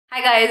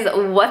Hi guys,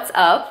 what's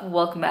up?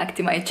 Welcome back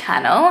to my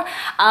channel.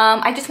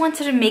 I just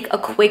wanted to make a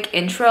quick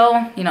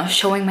intro,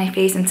 showing my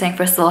face and saying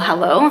first of all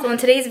hello. So in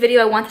today's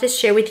video, I wanted to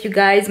share with you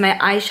guys my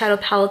eyeshadow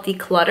palette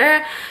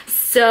declutter.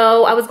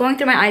 So I was going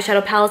through my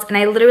eyeshadow palettes and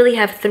I literally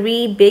have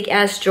 3 big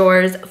ass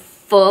drawers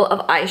full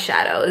of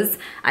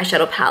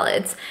eyeshadow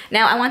palettes.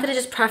 Now I wanted to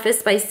just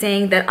preface by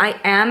saying that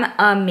I am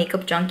a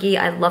makeup junkie.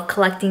 I love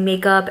collecting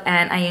makeup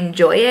and I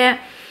enjoy it.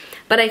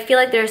 But I feel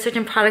like there are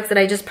certain products that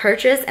I just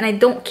purchased and I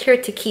don't care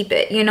to keep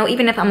it,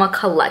 even if I'm a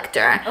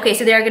collector. Okay,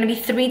 so there are gonna be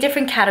 3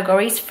 different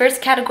categories.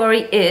 First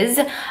category is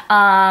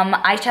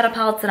eyeshadow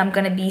palettes that I'm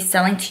gonna be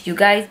selling to you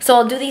guys. So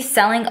I'll do the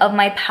selling of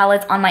my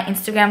palettes on my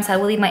Instagram. So I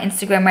will leave my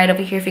Instagram right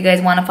over here if you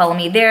guys wanna follow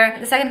me there.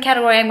 The second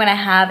category I'm gonna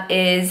have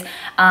is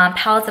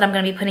palettes that I'm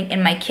gonna be putting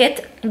in my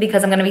kit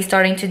because I'm gonna be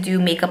starting to do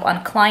makeup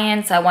on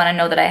clients. So I wanna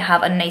know that I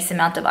have a nice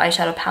amount of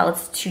eyeshadow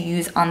palettes to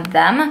use on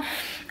them.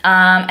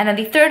 And then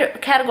the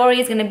third category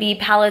is going to be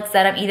palettes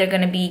that I'm either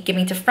going to be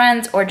giving to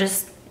friends or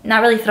just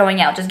not really throwing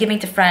out, just giving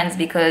to friends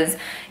because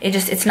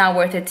it's not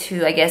worth it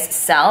to, I guess,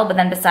 sell. But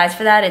then besides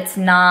for that, it's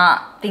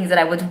not things that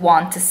I would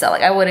want to sell.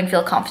 Like I wouldn't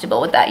feel comfortable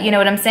with that. You know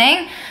what I'm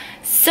saying?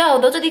 So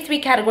those are the 3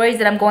 categories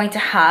that I'm going to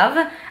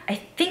have. I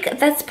think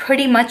that's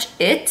pretty much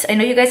it. I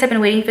know you guys have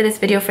been waiting for this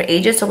video for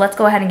ages, so let's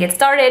go ahead and get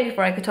started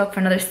before I could talk for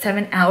another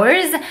 7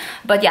 hours.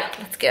 But yeah,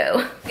 let's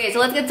go. Okay, so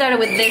let's get started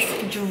with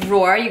this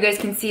drawer. You guys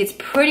can see it's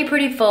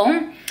pretty full.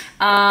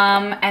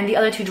 And the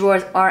other 2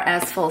 drawers are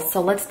as full.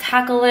 So let's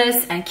tackle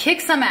this and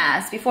kick some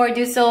ass. Before I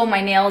do so,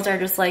 my nails are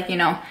just like,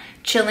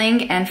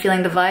 chilling and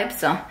feeling the vibe.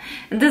 So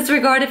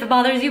disregard if it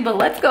bothers you, but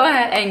let's go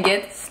ahead and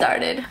get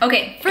started.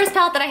 Okay, first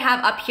palette that I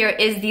have up here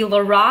is the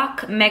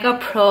Lorac Mega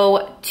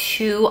Pro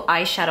 2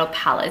 eyeshadow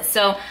palette.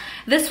 So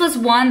this was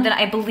one that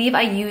I believe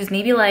I used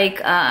maybe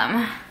like,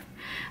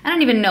 I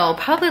don't even know,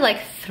 probably like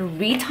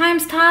 3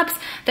 times tops.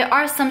 There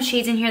are some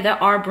shades in here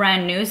that are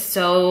brand new,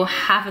 so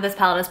half of this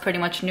palette is pretty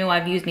much new.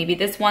 I've used maybe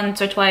this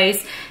once or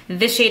twice,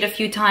 this shade a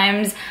few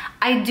times.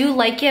 I do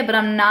like it, but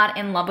I'm not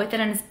in love with it,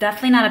 and it's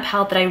definitely not a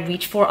palette that I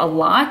reach for a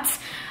lot.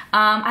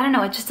 I don't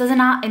know, it just does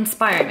not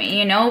inspire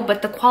me,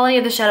 but the quality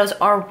of the shadows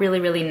are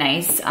really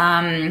nice.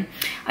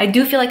 I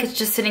do feel like it's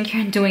just sitting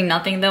here and doing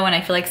nothing though, and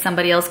I feel like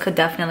somebody else could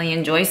definitely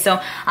enjoy.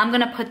 So I'm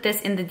gonna put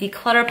this in the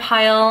declutter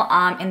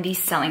pile, in the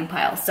selling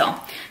pile. So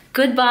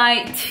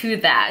goodbye to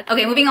that.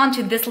 Okay, moving on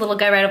to this little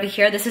guy right over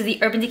here. This is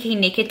the Urban Decay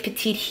Naked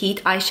Petite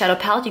Heat eyeshadow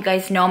palette. You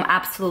guys know I'm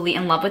absolutely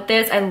in love with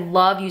this. I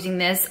love using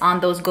this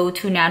on those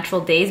go-to natural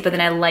days, but then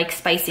I like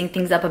spicing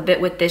things up a bit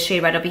with this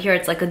shade right over here.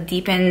 It's like a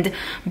deepened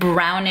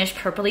brownish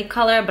purpley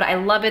color, but I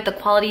love it. The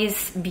quality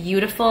is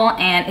beautiful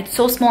and it's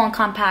so small and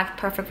compact,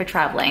 perfect for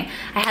traveling.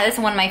 I had this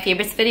in one of my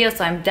favorites videos,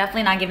 so I'm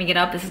definitely not giving it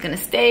up. This is gonna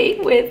stay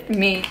with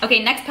me.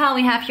 Okay, next palette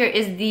we have here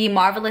is the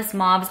Marvelous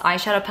Mobs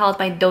eyeshadow palette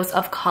by Dose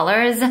of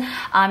Colors.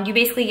 You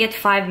basically get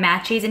 5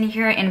 matte shades in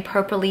here in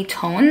purpley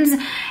tones,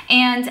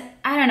 and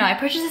I don't know, I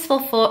purchased this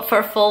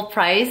for full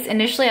price.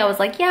 Initially I was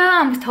like, yeah,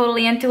 I'm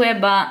totally into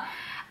it, but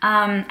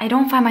I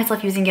don't find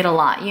myself using it a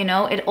lot,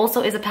 It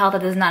also is a palette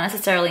that does not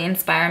necessarily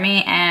inspire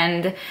me,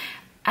 and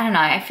I don't know,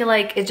 I feel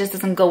like it just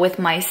doesn't go with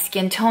my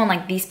skin tone,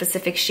 like these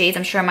specific shades.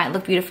 I'm sure it might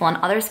look beautiful on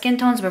other skin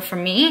tones, but for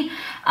me,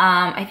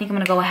 I think I'm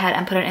gonna go ahead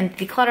and put it in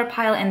the clutter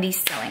pile in the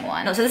selling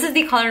one. So this is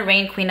the Color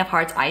Rain Queen of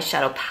Hearts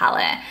eyeshadow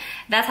palette.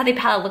 That's how the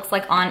palette looks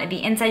like on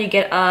the inside. You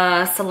get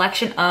a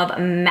selection of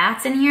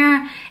mattes in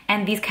here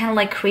and these kind of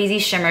like crazy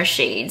shimmer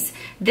shades.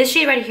 This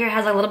shade right here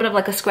has a little bit of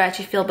like a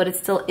scratchy feel, but it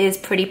still is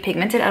pretty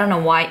pigmented. I don't know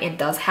why it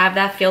does have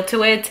that feel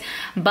to it,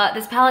 but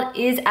this palette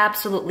is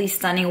absolutely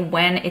stunning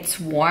when it's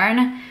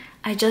worn.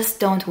 I just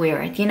don't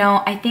wear it,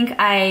 I think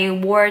I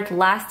wore it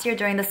last year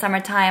during the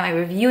summertime. I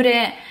reviewed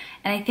it,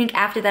 and I think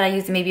after that I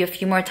used it maybe a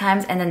few more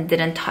times and then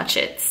didn't touch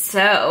it.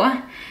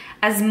 So,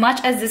 as much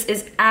as this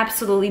is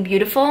absolutely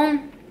beautiful,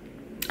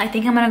 I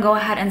think I'm gonna go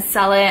ahead and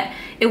sell it.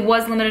 It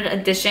was limited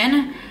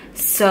edition,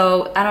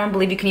 so I don't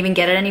believe you can even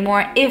get it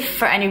anymore. If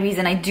for any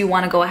reason I do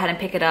wanna go ahead and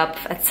pick it up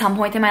at some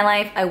point in my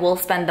life, I will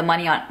spend the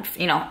money on,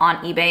 on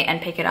eBay and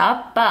pick it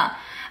up, but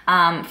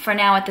for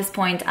now, at this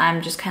point,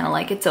 I'm just kind of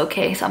like, it's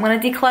okay. So I'm gonna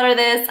declutter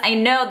this. I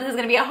know this is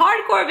gonna be a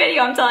hardcore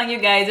video, I'm telling you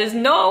guys. There's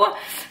no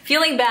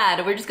feeling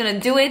bad. We're just gonna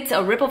do it,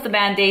 rip off the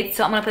band-aid.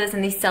 So I'm gonna put this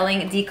in the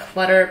selling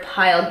declutter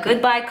pile.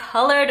 Goodbye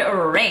Colored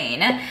Rain.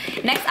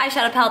 Next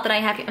eyeshadow palette that I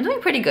have here. I'm doing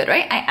pretty good,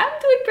 right? I am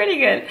doing pretty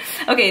good.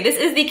 Okay, this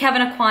is the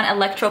Kevyn Aucoin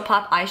Electro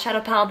Pop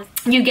eyeshadow palette.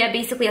 You get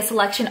basically a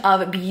selection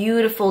of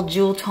beautiful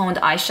jewel-toned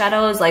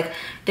eyeshadows. Like,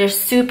 they're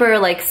super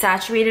like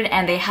saturated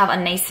and they have a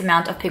nice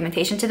amount of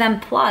pigmentation to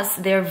them. Plus,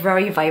 they're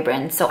very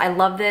vibrant. So I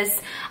love this.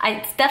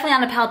 It's definitely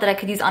not a palette that I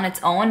could use on its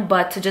own,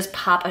 but to just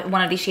pop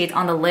one of these shades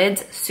on the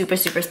lids, super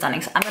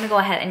stunning. So I'm gonna go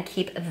ahead and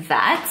keep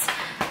that.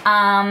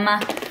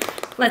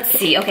 Let's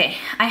see. Okay,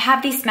 I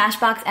have the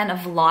Smashbox and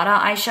Vlada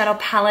eyeshadow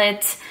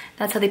palette.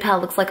 That's how the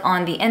palette looks like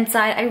on the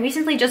inside. I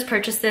recently just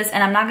purchased this,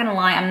 and I'm not gonna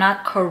lie, I'm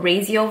not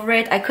crazy over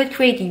it. I could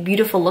create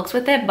beautiful looks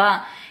with it,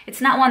 but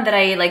it's not one that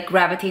I like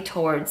gravitate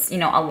towards, you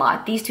know, a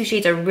lot. These two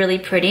shades are really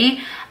pretty.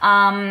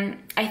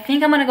 I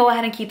think I'm gonna go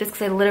ahead and keep this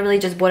because I literally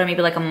just bought it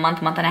maybe like a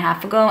month and a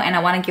half ago, and I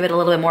want to give it a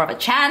little bit more of a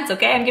chance.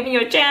 Okay, I'm giving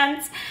you a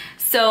chance.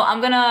 So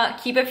I'm gonna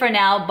keep it for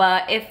now,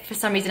 but if for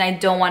some reason I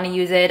don't want to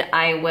use it,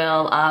 I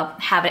will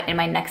have it in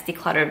my next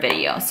declutter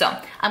video. So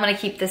I'm gonna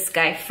keep this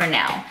guy for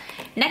now.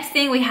 Next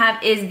thing we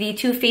have is the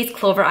Too Faced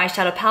Clover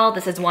eyeshadow palette.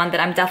 This is one that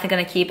I'm definitely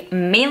gonna keep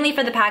mainly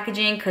for the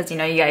packaging because, you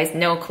know, you guys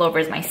know Clover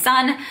is my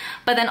son.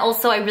 But then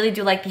also I really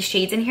do like these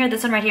shades in here.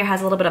 This one right here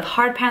has a little bit of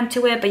hard pan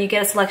to it, but you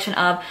get a selection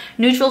of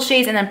neutral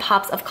shades and then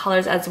pops of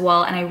colors as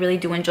well. And I really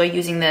do enjoy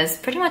using this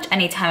pretty much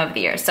any time of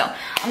the year. So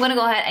I'm gonna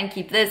go ahead and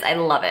keep this. I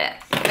love it.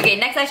 Okay,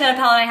 next eyeshadow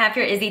palette I have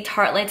here is the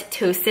Tartelette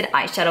Toasted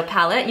eyeshadow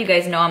palette. You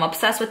guys know I'm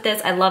obsessed with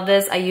this. I love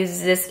this. I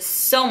use this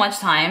so much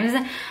times.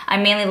 I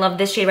mainly love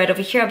this shade right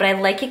over here, but I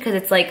like it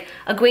because it's like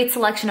a great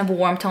selection of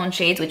warm tone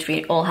shades, which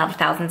we all have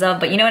thousands of,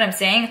 but you know what I'm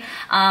saying?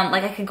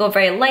 Like I could go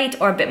very light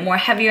or a bit more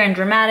heavier and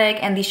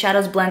dramatic, and these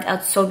shadows blend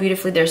out so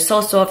beautifully. They're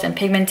so soft and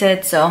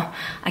pigmented, so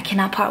I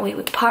cannot part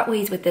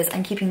ways with this.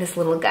 I'm keeping this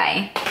little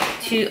guy.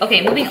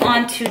 Okay, moving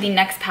on to the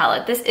next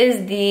palette. This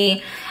is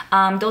the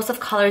Dose of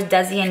Colors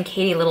Desi and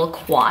Katie little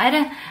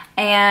quad.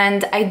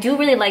 And I do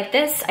really like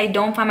this. I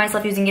don't find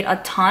myself using it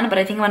a ton, but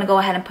I think I'm gonna go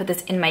ahead and put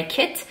this in my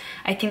kit.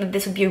 I think that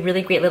this would be a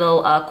really great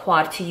little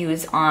quad to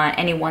use on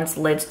anyone's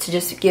lids to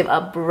just give a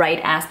bright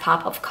ass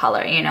pop of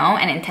color, you know,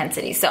 and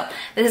intensity. So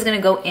this is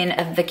gonna go in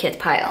the kit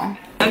pile.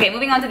 Okay,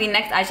 moving on to the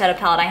next eyeshadow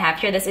palette I have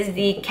here. This is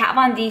the Kat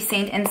Von D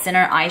Saint and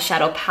Sinner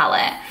eyeshadow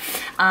palette.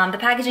 The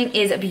packaging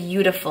is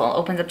beautiful.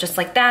 Opens up just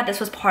like that. This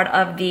was part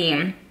of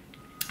the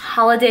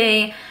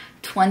holiday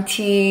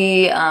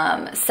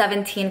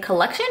 2017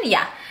 collection.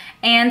 Yeah.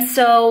 And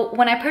so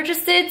when I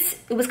purchased it,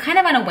 it was kind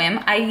of on a whim.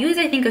 I used,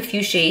 I think, a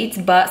few shades,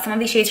 but some of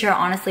these shades here are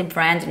honestly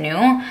brand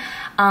new.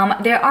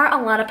 There are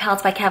a lot of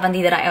palettes by Kat Von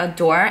D that I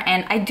adore,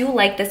 and I do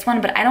like this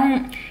one, but I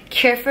don't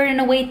care for it in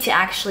a way to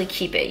actually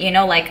keep it, you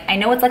know? Like, I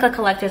know it's like a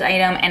collector's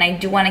item, and I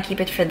do want to keep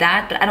it for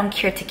that, but I don't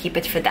care to keep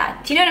it for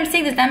that. Do you know what I'm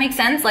saying? Does that make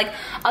sense? Like,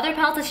 other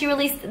palettes that she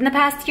released in the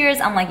past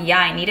years, I'm like, yeah,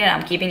 I need it,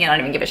 I'm keeping it, I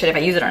don't even give a shit if I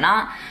use it or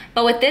not.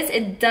 But with this,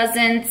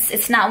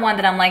 it's not one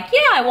that I'm like,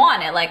 yeah, I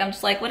want it. Like, I'm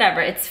just like, whatever,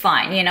 it's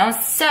fine, you know?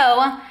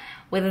 So,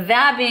 with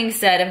that being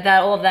said, if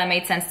all of that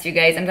made sense to you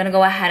guys, I'm gonna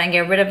go ahead and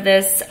get rid of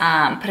this,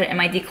 put it in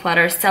my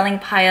declutter selling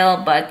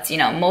pile, but you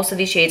know, most of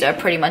these shades are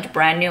pretty much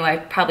brand new. I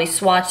probably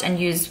swatched and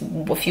used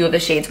a few of the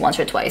shades once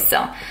or twice.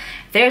 So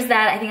there's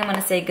that. I think I'm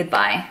gonna say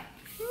goodbye.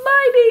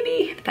 Bye,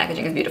 baby. The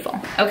packaging is beautiful.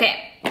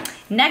 Okay.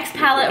 Next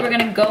palette we're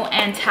gonna go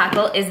and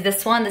tackle is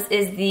this one. This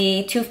is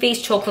the Too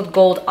Faced Chocolate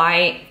Gold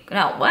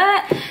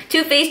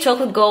Too Faced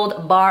Chocolate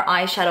Gold Bar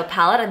Eyeshadow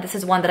Palette. And this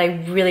is one that I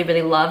really,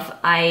 really love.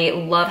 I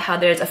love how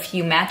there's a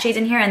few matte shades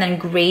in here and then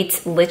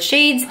great lit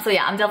shades. So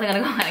yeah, I'm definitely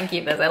gonna go ahead and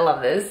keep this. I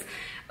love this.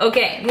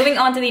 Okay, moving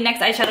on to the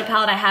next eyeshadow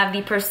palette, I have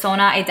the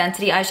Persona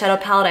Identity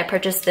eyeshadow palette. I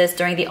purchased this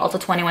during the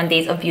Ulta 21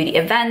 Days of Beauty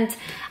event.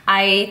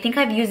 I think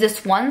I've used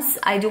this once.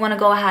 I do want to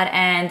go ahead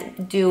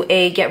and do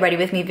a get ready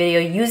with me video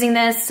using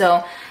this,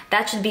 so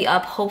that should be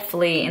up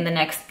hopefully in the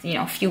next, you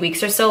know, few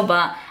weeks or so,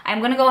 but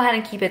I'm gonna go ahead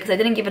and keep it because I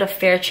didn't give it a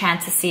fair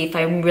chance to see if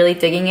I'm really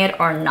digging it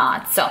or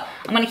not. So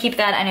I'm gonna keep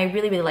that, and I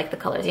really, really like the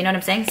colors, you know what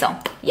I'm saying? So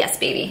yes,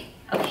 baby.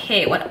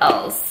 Okay, what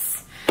else?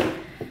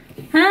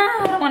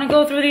 I don't want to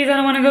go through these. I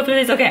don't want to go through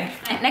these. Okay.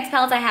 Next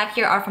palettes I have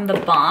here are from The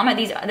Balm.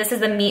 This is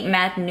the Meet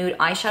Matte Nude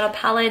Eyeshadow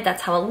Palette.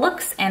 That's how it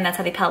looks, and that's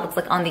how the palette looks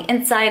like on the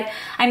inside.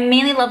 I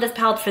mainly love this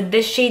palette for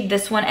this shade,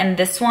 this one,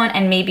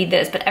 and maybe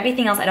this. But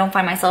everything else I don't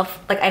find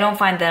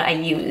that I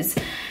use.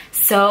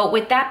 So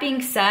with that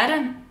being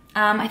said,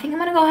 I think I'm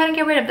going to go ahead and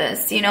get rid of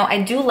this. You know,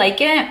 I do like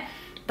it,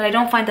 but I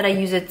don't find that I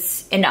use it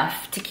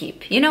enough to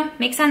keep. You know,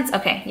 make sense?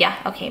 Okay, yeah.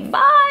 Okay,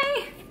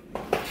 bye.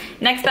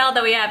 Next palette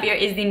that we have here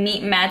is the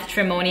Meet Matte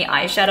Trimony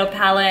eyeshadow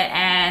palette,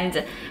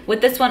 and with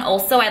this one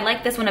also, I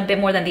like this one a bit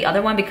more than the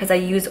other one because I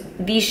use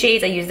these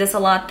shades. I use this a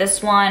lot.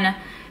 This one,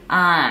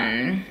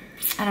 I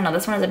don't know,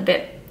 this one is a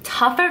bit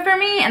tougher for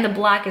me, and the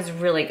black is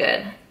really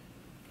good.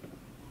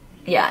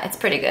 Yeah, it's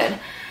pretty good.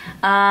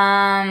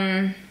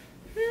 I'm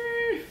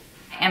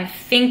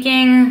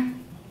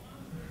thinking,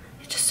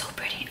 it's just so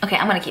pretty. Okay,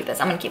 I'm gonna keep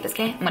this. I'm gonna keep this,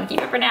 okay? I'm gonna keep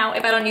it for now.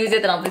 If I don't use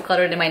it, then I'll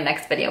declutter it in my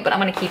next video, but I'm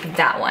gonna keep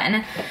that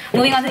one.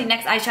 Moving on to the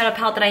next eyeshadow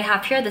palette that I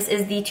have here. This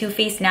is the Too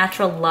Faced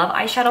Natural Love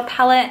eyeshadow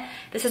palette.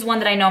 This is one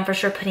that I know I'm for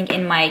sure putting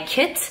in my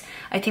kit.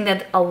 I think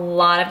that a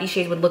lot of these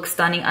shades would look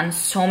stunning on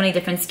so many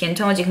different skin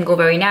tones. You can go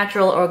very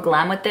natural or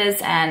glam with this,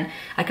 and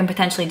I can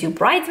potentially do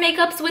brides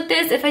makeups with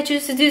this if I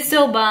choose to do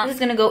so, but this is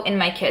gonna go in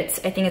my kit.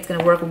 I think it's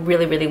gonna work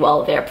really, really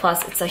well there.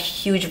 Plus, it's a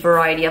huge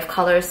variety of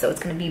colors, so it's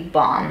gonna be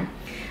bomb.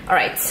 All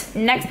right,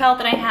 next palette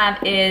that I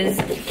have is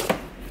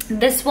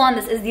this one.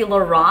 This is the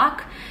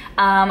Lorac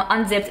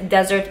Unzipped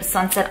Desert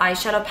Sunset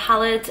Eyeshadow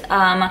Palette.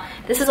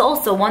 This is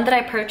also one that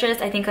I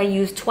purchased. I think I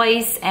used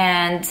twice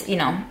and, you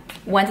know,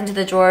 went into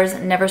the drawers,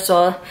 never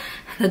saw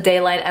the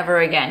daylight ever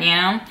again, you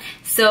know?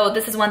 So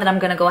this is one that I'm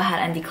gonna go ahead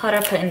and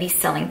declutter, put in the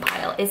selling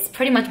pile. It's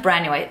pretty much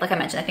brand new. Like I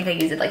mentioned, I think I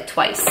used it like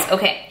twice.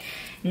 Okay.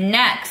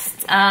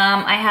 Next,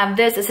 I have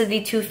this. This is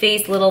the Too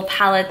Faced little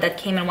palette that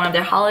came in one of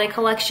their holiday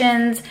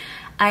collections.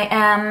 I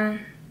am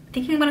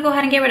thinking I'm gonna go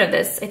ahead and get rid of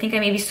this. I think I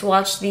maybe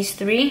swatched these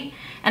 3.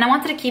 And I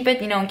wanted to keep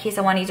it, you know, in case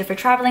I want to use it for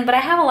traveling, but I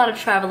have a lot of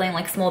traveling,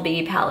 like small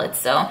baby palettes,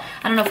 so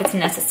I don't know if it's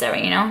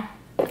necessary, you know?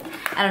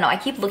 I don't know, I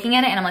keep looking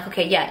at it and I'm like,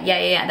 okay,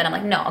 yeah. Then I'm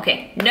like, no,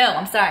 okay, no,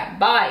 I'm sorry,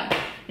 bye.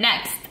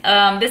 Next,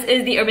 this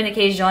is the Urban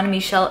Decay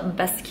Jean-Michel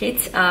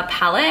Basquiat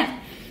palette.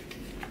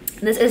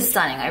 This is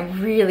stunning. I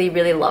really,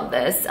 really love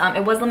this.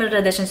 It was limited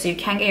edition, so you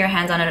can't get your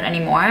hands on it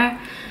anymore.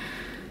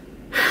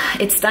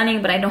 It's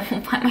stunning, but I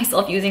don't find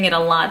myself using it a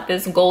lot.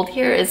 This gold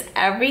here is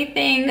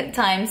everything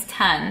times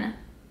 10.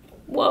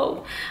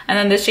 Whoa. And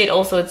then this shade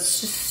also,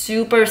 it's just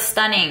super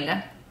stunning.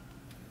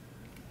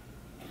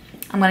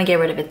 I'm gonna get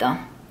rid of it though.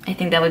 I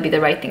think that would be the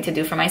right thing to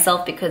do for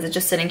myself because it's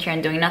just sitting here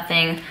and doing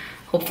nothing.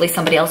 Hopefully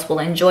somebody else will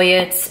enjoy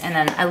it. And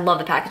then I love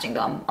the packaging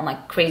though. I'm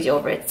like crazy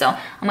over it. So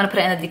I'm gonna put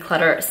it in the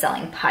declutter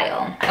selling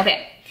pile.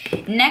 Okay,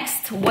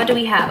 next, what do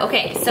we have?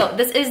 Okay, so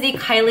this is the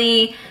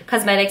Kylie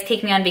Cosmetics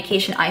Take Me on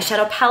Vacation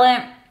eyeshadow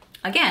palette.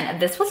 Again,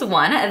 this was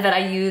one that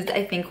I used,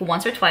 I think,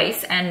 once or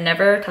twice and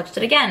never touched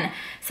it again.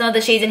 Some of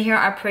the shades in here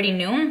are pretty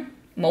new.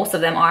 Most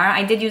of them are.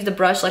 I did use the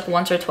brush like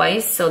once or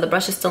twice, so the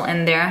brush is still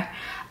in there.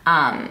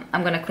 I'm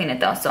gonna clean it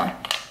though, so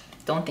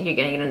don't think you're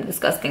getting it in a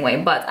disgusting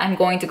way, but I'm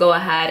going to go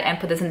ahead and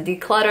put this in the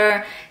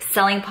declutter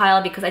selling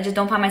pile because I just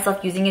don't find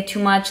myself using it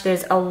too much.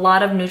 There's a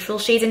lot of neutral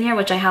shades in here,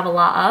 which I have a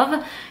lot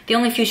of. The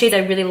only few shades I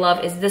really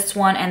love is this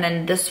one and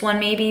then this one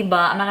maybe,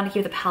 but I'm not gonna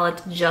keep the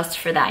palette just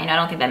for that. You know, I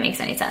don't think that makes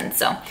any sense,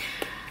 so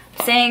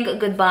saying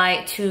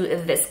goodbye to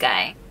this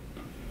guy.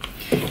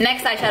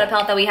 Next eyeshadow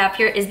palette that we have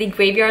here is the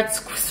Graveyard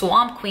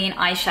Swamp Queen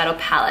eyeshadow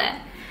palette.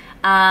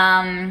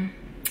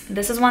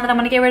 This is one that I'm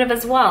gonna get rid of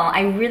as well.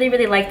 I really,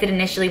 really liked it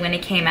initially when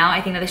it came out.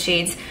 I think that the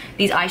shades,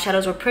 these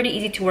eyeshadows were pretty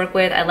easy to work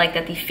with. I like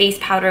that the face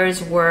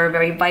powders were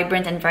very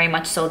vibrant and very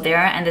much so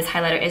there, and this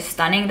highlighter is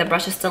stunning. The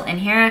brush is still in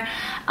here.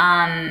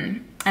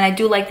 And I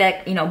do like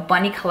that, you know,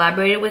 Bunny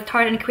collaborated with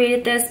Tarte and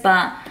created this,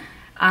 but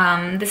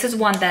this is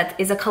one that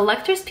is a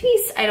collector's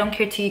piece. I don't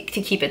care to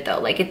keep it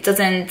though. Like it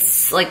doesn't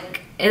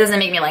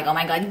make me like, oh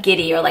my god,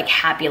 giddy or like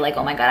happy, like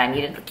oh my god, I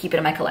need to keep it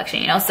in my collection,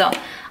 you know? So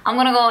I'm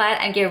gonna go ahead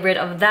and get rid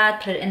of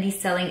that, put it in the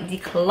selling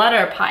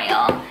declutter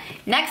pile.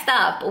 Next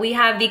up, we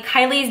have the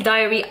Kylie's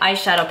Diary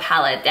eyeshadow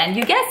palette, and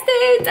you guessed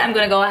it, I'm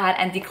gonna go ahead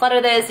and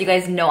declutter this. You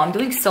guys know I'm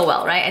doing so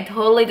well, right? I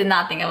totally did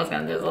not think I was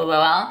gonna do so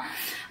well,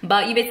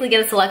 but you basically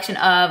get a selection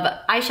of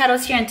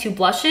eyeshadows here and 2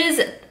 blushes.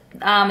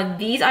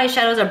 These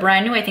eyeshadows are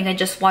brand new. I think I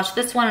just swatched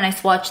this one and I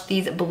swatched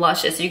these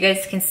blushes, so you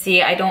guys can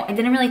see I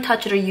didn't really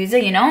touch it or use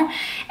it, you know,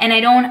 and I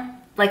don't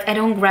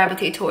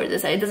gravitate towards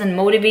this. It doesn't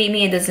motivate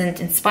me, it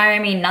doesn't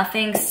inspire me,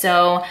 nothing.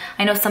 So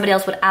I know somebody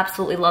else would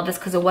absolutely love this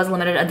because it was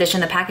limited edition.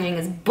 The packaging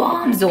is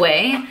bombs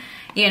away,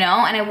 you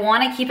know, and I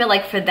want to keep it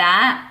like for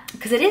that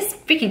because it is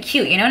freaking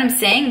cute, you know what I'm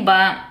saying?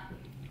 But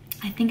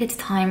I think it's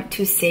time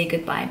to say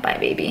goodbye. Bye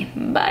baby,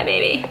 bye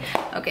baby.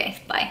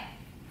 Okay, bye.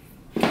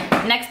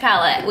 Next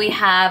palette, we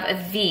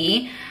have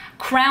the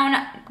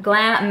Crown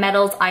Glam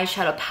Metals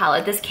eyeshadow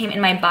palette. This came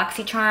in my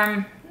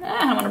BoxyCharm,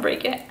 I don't want to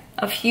break it,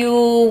 a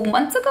few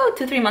months ago,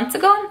 2-3 months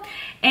ago.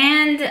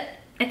 And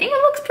I think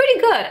it looks pretty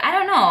good. I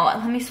don't know.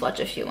 Let me swatch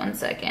a few, 1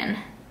 second.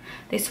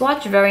 They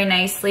swatch very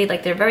nicely,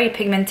 like they're very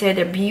pigmented,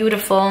 they're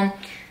beautiful.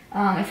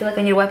 I feel like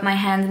I need to wipe my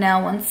hands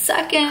now, 1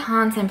 second.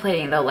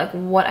 Contemplating though, like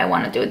what I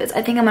want to do with this.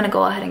 I think I'm gonna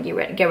go ahead and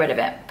get rid of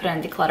it. Put it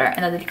in declutter,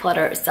 and the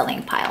declutter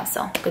selling pile.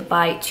 So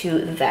goodbye to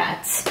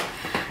that.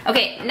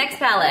 Okay, next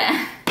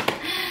palette.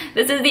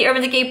 This is the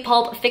Urban Decay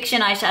Pulp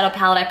Fiction eyeshadow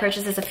palette. I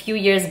purchased this a few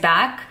years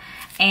back,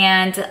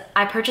 and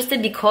I purchased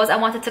it because I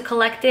wanted to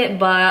collect it,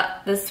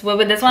 but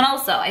with this one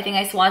also. I think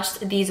I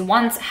swatched these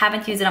once,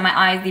 haven't used it on my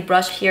eyes. The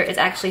brush here is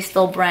actually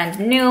still brand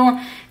new.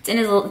 It's in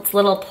its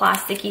little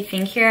plasticky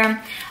thing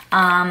here.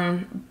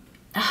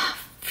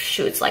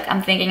 Shoots, like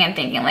I'm thinking,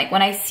 like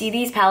when I see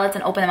these palettes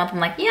and open them up, I'm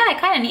like, yeah, I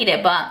kind of need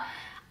it, but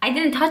I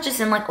didn't touch this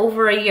in like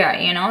over a year,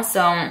 you know?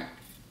 So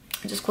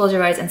just close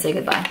your eyes and say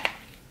goodbye.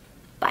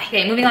 Bye.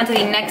 Okay, moving on to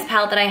the next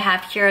palette that I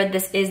have here.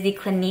 This is the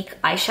Clinique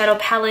eyeshadow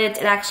palette.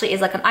 It actually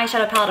is like an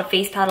eyeshadow palette, a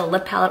face palette, a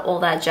lip palette, all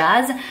that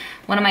jazz.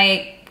 One of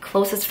my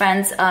closest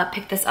friends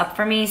picked this up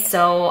for me,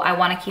 so I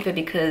want to keep it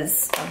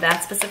because of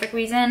that specific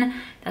reason.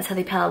 That's how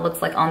the palette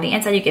looks like on the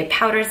inside. You get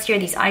powders here,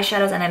 these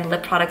eyeshadows, and then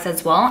lip products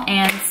as well.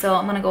 And so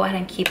I'm gonna go ahead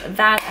and keep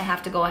that. I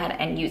have to go ahead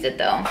and use it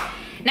though.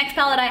 Next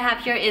palette I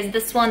have here is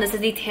this one. This is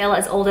the Tale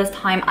as Old as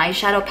Time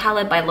eyeshadow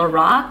palette by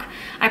Lorac.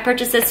 I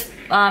purchased this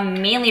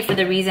mainly for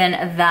the reason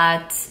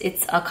that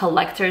it's a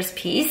collector's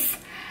piece.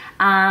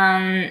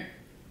 I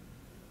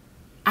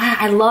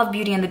love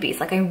Beauty and the Beast.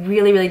 Like I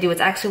really, really do.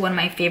 It's actually one of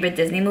my favorite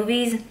Disney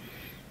movies.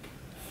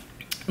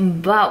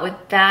 But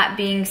with that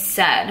being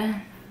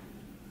said,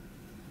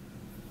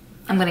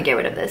 I'm gonna get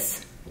rid of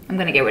this. I'm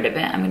gonna get rid of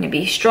it. I'm gonna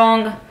be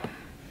strong.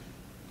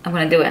 I'm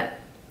gonna do it.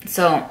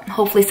 So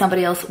hopefully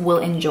somebody else will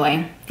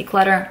enjoy.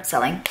 Declutter,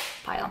 selling,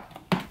 pile.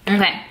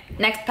 Okay,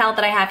 next palette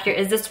that I have here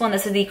is this one.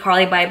 This is the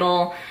Carly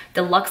Bible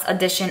Deluxe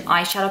Edition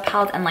eyeshadow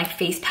palette and like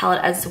face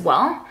palette as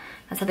well.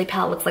 That's how the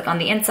palette looks like on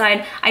the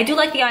inside. I do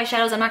like the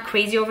eyeshadows. I'm not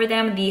crazy over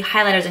them. The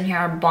highlighters in here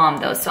are bomb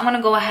though. So I'm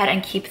gonna go ahead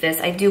and keep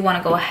this. I do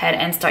wanna go ahead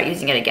and start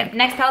using it again.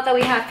 Next palette that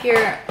we have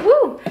here,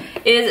 woo,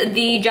 is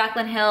the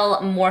Jaclyn Hill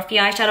Morphe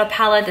eyeshadow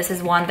palette. This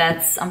is one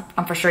that's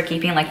I'm for sure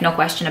keeping, like no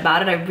question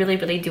about it. I really,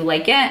 really do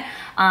like it.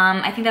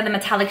 I think that the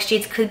metallic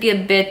shades could be a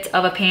bit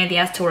of a pain in the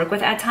ass to work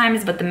with at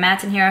times, but the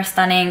mattes in here are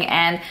stunning,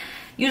 and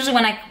usually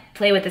when I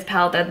play with this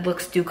palette, the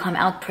looks do come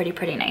out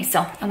pretty nice.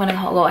 So I'm gonna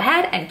go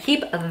ahead and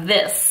keep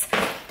this.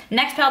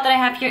 Next palette that I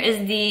have here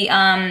is the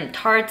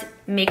Tarte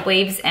Make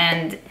Waves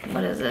and,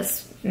 what is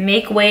this?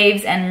 Make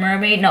Waves and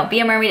Mermaid, no, Be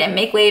a Mermaid and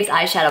Make Waves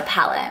eyeshadow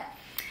palette.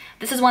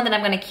 This is one that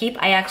I'm gonna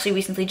keep. I actually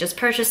recently just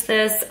purchased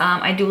this.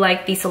 I do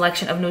like the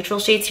selection of neutral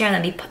shades here,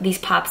 and then these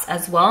pops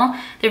as well.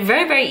 They're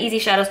very easy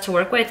shadows to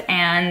work with,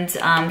 and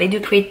they do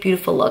create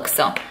beautiful looks,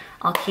 so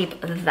I'll keep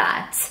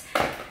that.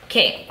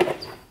 Okay.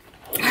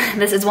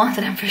 This is one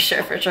that I'm for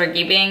sure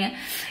keeping.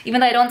 Even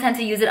though I don't tend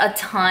to use it a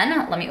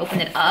ton, let me open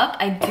it up.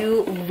 I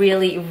do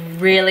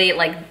really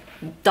like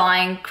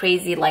dying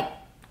crazy, like,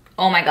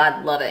 oh my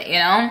god, love it, you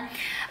know?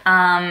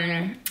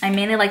 I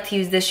mainly like to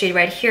use this shade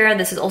right here.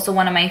 This is also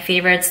one of my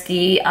favorites.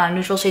 The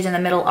neutral shades in the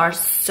middle are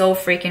so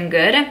freaking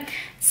good.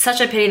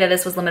 Such a pity that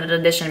this was limited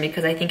edition,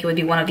 because I think it would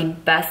be one of the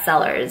best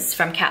sellers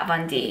from Kat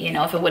Von D, you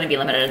know, if it wouldn't be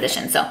limited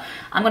edition. So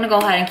I'm gonna go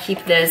ahead and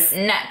keep this.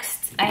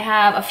 Next, I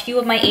have a few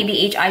of my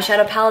ABH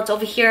eyeshadow palettes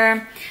over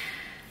here.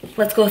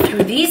 Let's go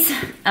through these.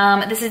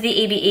 This is the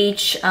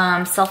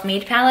ABH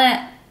Self-Made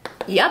palette.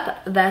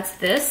 Yep, that's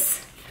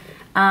this.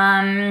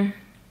 I'm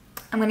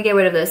gonna get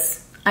rid of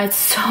this. It's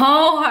so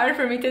hard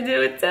for me to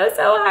do. It's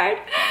so hard.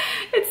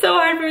 It's so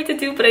hard for me to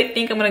do, but I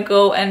think I'm gonna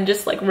go and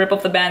just like rip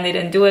off the band-aid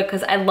and do it,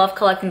 because I love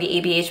collecting the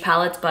ABH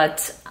palettes,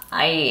 but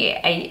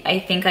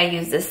I think I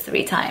used this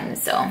 3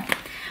 times, so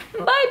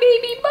bye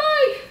baby,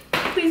 bye.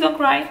 Please don't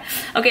cry.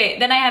 Okay,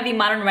 then I have the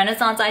Modern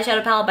Renaissance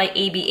eyeshadow palette by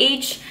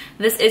ABH.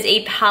 This is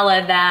a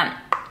palette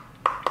that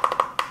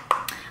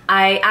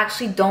I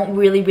actually don't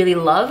really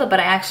love, but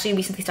I actually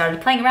recently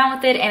started playing around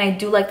with it, and I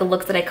do like the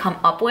looks that I come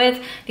up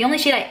with. The only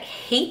shade I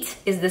hate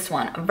is this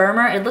one,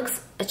 Vermeer.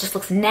 It just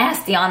looks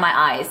nasty on my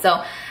eyes.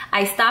 So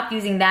I stopped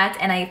using that,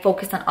 and I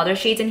focused on other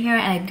shades in here,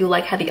 and I do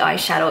like how the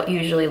eyeshadow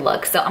usually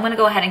looks. So I'm gonna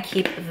go ahead and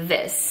keep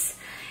this.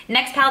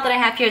 Next palette that I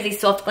have here is the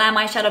Soft Glam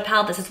eyeshadow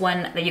palette. This is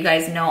one that you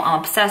guys know I'm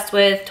obsessed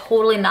with.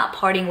 Totally not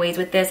parting ways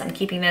with this. I'm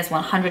keeping this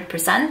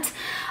 100%.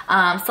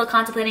 Still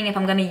contemplating if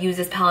I'm gonna use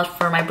this palette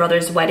for my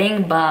brother's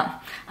wedding, but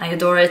I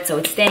adore it, so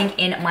it's staying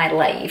in my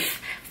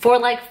life for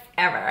like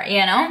ever,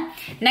 you know?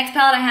 Next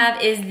palette I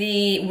have is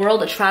the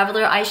World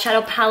Traveler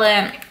eyeshadow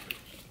palette.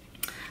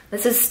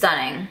 This is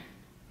stunning.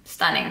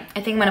 Stunning.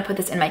 I think I'm gonna put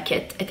this in my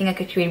kit. I think I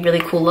could create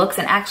really cool looks,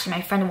 and actually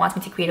my friend wants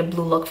me to create a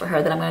blue look for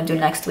her that I'm gonna do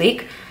next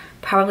week.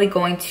 Probably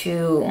going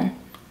to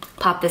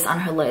pop this on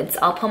her lids.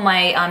 I'll put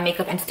my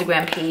makeup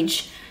Instagram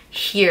page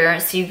here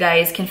so you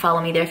guys can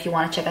follow me there if you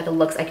want to check out the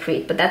looks I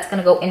create, but that's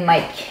gonna go in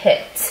my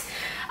kit.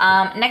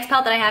 Next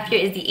palette that I have here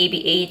is the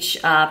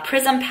ABH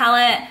Prism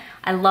palette.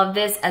 I love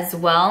this as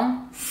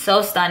well.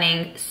 So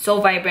stunning,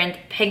 so vibrant,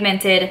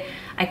 pigmented.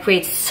 I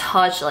create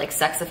such like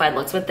sexified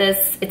looks with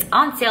this. It's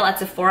on sale at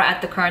Sephora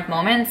at the current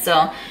moment,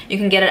 so you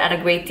can get it at a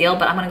great deal,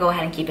 but I'm gonna go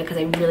ahead and keep it because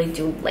I really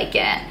do like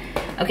it.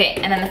 Okay,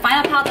 and then the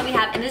final palette that we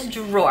have in this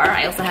drawer,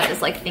 I also have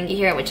this like thingy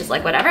here, which is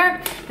like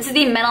whatever. This is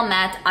the Metal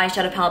Matte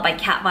eyeshadow palette by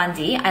Kat Von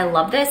D. I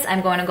love this.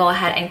 I'm going to go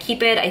ahead and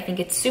keep it. I think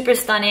it's super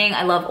stunning.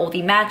 I love all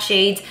the matte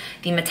shades,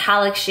 the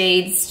metallic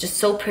shades, just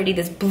so pretty.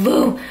 This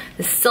blue,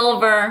 the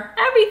silver,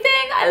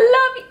 everything.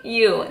 I love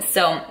you.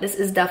 So this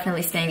is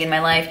definitely staying in my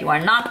life. You are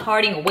not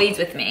parting ways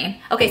with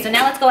me. Okay, so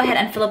now let's go ahead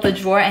and fill up the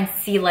drawer and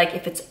see like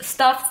if it's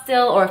stuffed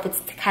still or if it's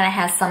kind of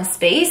has some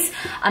space.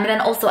 And then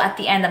also at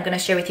the end, I'm gonna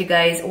share with you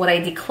guys what I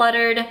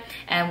decluttered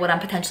and what I'm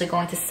potentially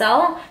going to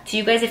sell to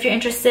you guys if you're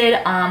interested,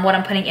 what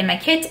I'm putting in my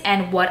kit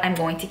and what I'm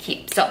going to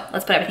keep. So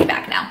let's put everything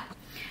back now.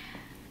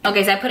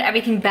 Okay, so I put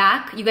everything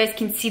back. You guys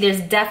can see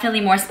there's definitely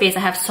more space. I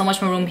have so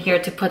much more room here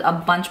to put a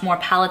bunch more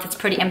palettes. It's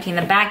pretty empty in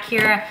the back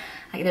here.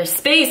 Like there's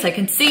space, I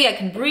can see, I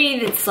can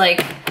breathe. It's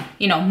like,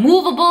 you know,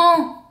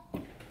 movable.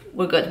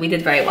 We're good, we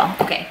did very well.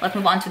 Okay, let's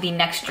move on to the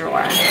next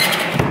drawer.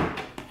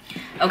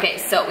 Okay,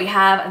 so we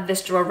have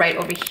this drawer right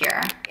over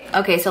here.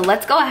 Okay, so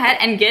let's go ahead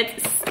and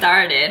get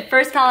started.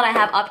 First palette I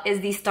have up is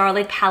the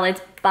Starlight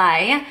palette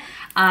by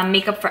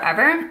Makeup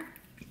Forever.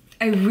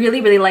 I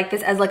really like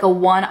this as like a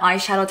one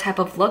eyeshadow type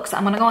of look, so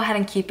I'm gonna go ahead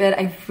and keep it.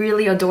 I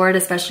really adore it,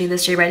 especially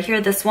this shade right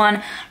here. This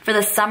one, for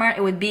the summer,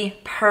 it would be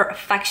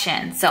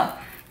perfection. So,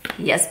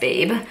 yes,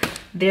 babe.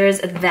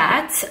 There's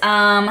that.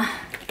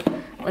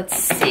 Let's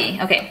see.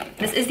 Okay,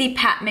 this is the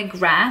Pat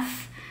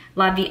McGrath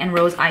La Vie en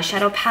Rose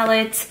eyeshadow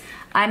palette.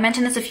 I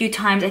mentioned this a few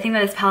times. I think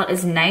that this palette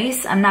is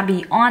nice. I'm not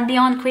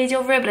beyond crazy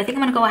over it, but I think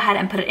I'm gonna go ahead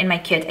and put it in my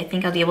kit. I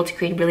think I'll be able to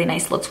create really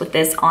nice looks with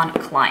this on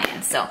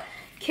clients. So,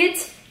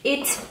 kit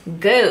it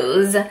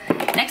goes.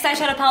 Next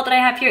eyeshadow palette that I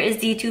have here is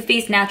the Too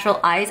Faced Natural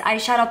Eyes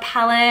eyeshadow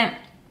palette.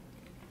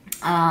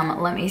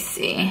 Let me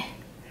see.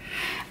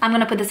 I'm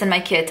gonna put this in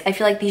my kit. I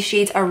feel like these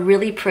shades are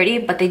really pretty,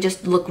 but they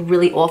just look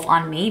really off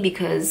on me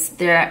because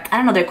they're, I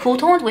don't know, they're cool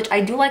tones, which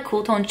I do like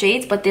cool tone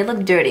shades, but they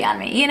look dirty on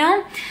me, you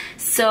know?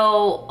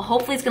 So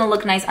hopefully it's gonna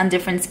look nice on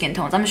different skin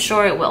tones. I'm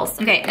sure it will.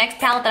 Okay, next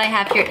palette that I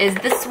have here is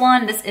this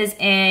one. This is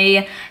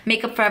a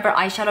Makeup Forever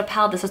eyeshadow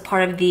palette. This was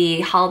part of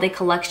the holiday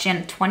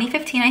collection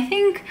 2015, I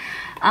think.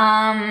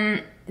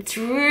 It's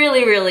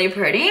really, really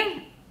pretty,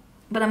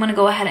 but I'm gonna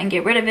go ahead and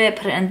get rid of it,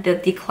 put it in the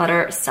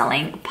declutter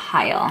selling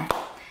pile.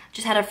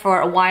 Just had it for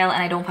a while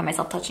and I don't find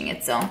myself touching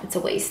it, so it's a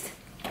waste.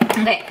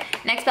 Okay,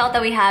 next palette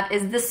that we have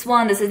is this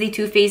one. This is the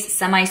Too Faced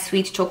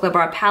Semi-Sweet Chocolate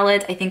Bar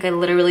Palette. I think I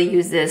literally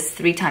used this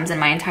 3 times in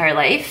my entire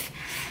life.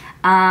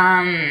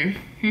 I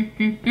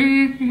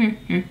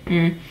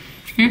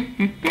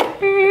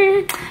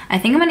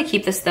think I'm gonna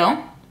keep this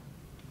though.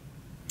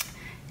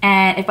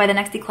 And if by the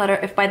next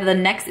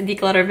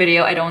declutter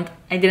video I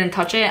didn't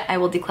touch it, I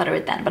will declutter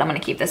it then. But I'm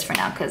gonna keep this for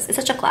now because it's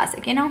such a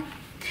classic, you know?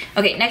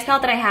 Okay, next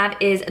palette that I have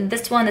is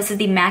this one. This is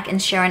the MAC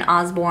and Sharon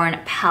Osbourne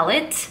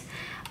palette.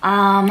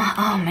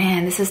 Oh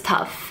man, this is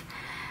tough.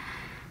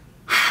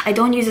 I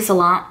don't use this a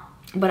lot,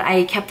 but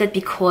I kept it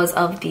because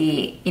of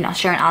the, you know,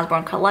 Sharon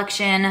Osbourne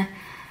collection.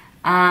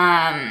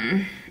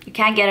 You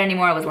can't get it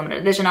anymore. It was limited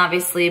edition,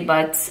 obviously,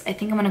 but I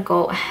think I'm gonna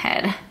go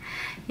ahead.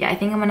 Yeah, I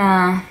think I'm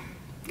gonna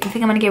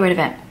get rid of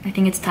it. I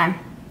think it's time.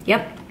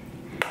 Yep.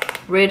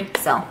 Rid,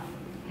 sell.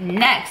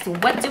 Next,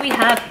 what do we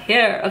have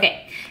here?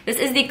 Okay, this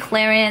is the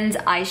Clarins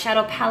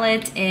eyeshadow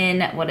palette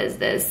in, what is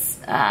this?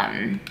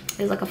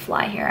 There's like a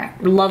fly here.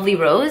 Lovely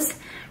Rose.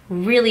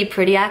 Really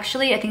pretty,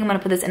 actually. I think I'm gonna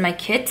put this in my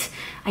kit.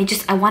 I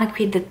want to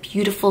create the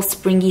beautiful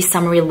springy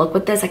summery look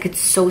with this. I could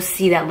so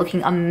see that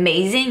looking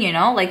amazing, you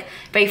know, like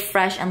very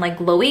fresh and like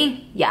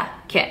glowy. Yeah,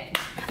 kit.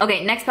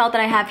 Okay, next palette that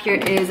I have here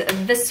is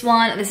this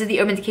one. This is the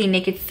Urban Decay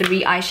Naked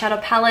 3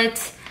 eyeshadow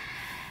palette.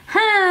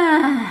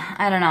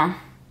 I don't know.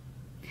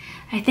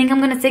 I think I'm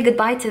gonna say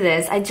goodbye to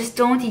this. I just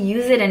don't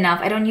use it enough.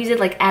 I don't use it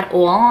like at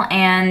all,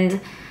 and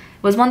it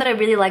was one that I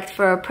really liked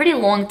for a pretty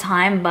long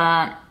time,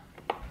 but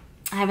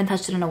I haven't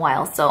touched it in a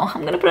while, so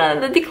I'm gonna put it on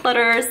the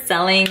declutter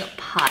selling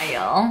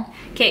pile.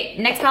 Okay,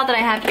 next palette that I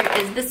have here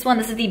is this one.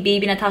 This is the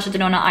Baby Natasha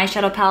Denona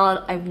eyeshadow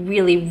palette. I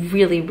really,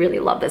 really, really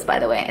love this, by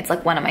the way. It's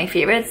like one of my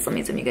favorites. Let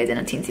me zoom you guys in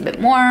a teensy bit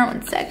more.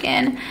 1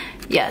 second.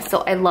 Yeah, so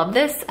I love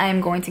this. I'm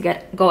going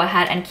to go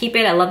ahead and keep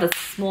it. I love the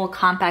small,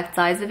 compact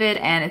size of it,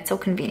 and it's so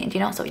convenient,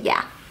 you know? So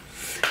yeah.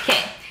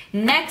 Okay,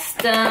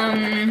 next,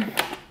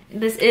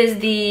 this is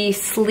the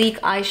Sleek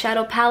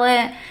eyeshadow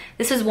palette.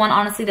 This is one,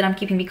 honestly, that I'm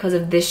keeping because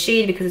of this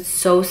shade, because it's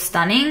so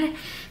stunning.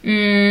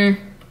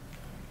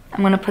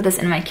 I'm gonna put this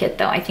in my kit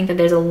though. I think that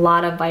there's a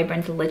lot of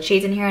vibrant lit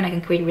shades in here and I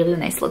can create really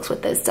nice looks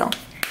with this, so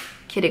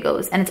kit it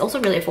goes. And it's also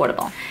really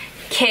affordable.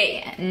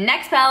 Okay,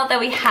 next palette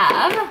that we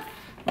have,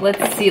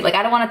 let's see, like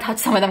I don't wanna touch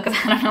some of them because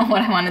I don't know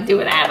what I wanna do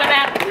with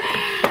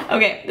that.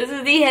 Okay, this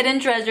is the Hidden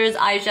Treasures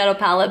eyeshadow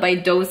palette by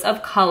Dose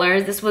of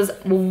Colors. This was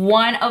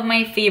one of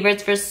my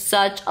favorites for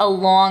such a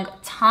long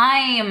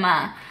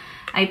time.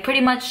 I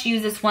pretty much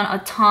use this one a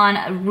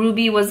ton.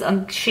 Ruby was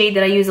a shade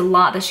that I use a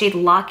lot. The shade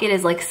Locket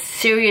is like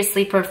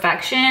seriously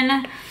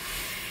perfection.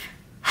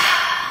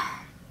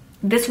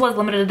 This was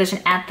limited edition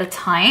at the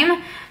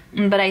time,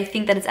 but I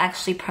think that it's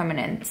actually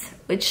permanent,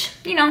 which,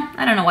 you know,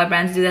 I don't know why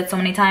brands do that so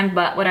many times,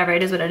 but whatever,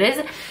 it is what it is.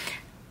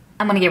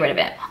 I'm gonna get rid of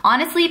it.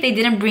 Honestly, if they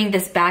didn't bring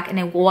this back and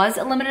it was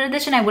a limited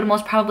edition, I would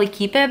most probably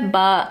keep it,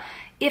 but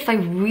if I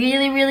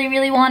really, really,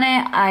 really want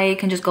it, I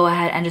can just go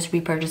ahead and just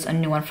repurchase a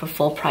new one for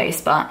full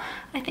price. But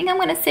I think I'm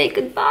gonna say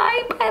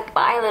goodbye.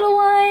 Bye-bye, little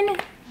one.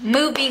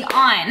 Moving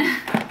on.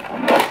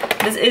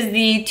 This is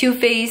the Too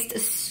Faced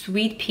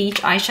Sweet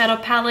Peach eyeshadow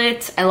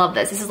palette. I love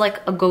this. This is like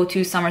a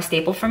go-to summer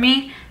staple for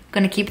me. I'm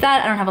gonna keep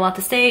that. I don't have a lot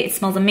to say. It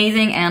smells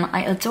amazing and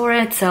I adore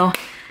it. So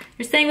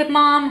you're staying with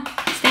mom,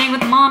 staying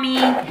with mommy.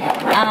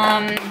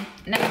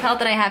 Next palette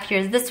that I have here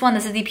is this one.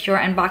 This is the Pure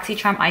and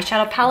BoxyCharm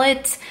eyeshadow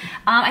palette.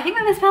 I think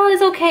that this palette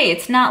is okay.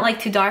 It's not like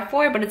too dark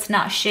for it, but it's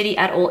not shitty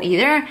at all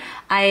either.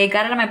 I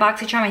got it on my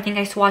BoxyCharm. I think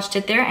I swatched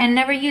it there and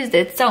never used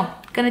it. So,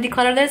 gonna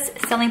declutter this.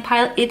 Selling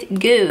pile it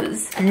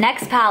goes.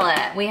 Next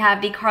palette, we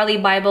have the Carly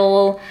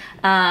Bible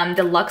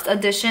Deluxe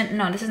Edition.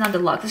 No, this is not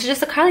Deluxe. This is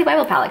just a Carly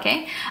Bible palette,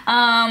 okay?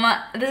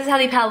 This is how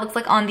the palette looks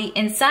like on the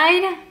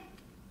inside.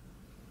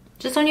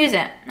 Just don't use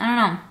it. I don't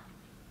know.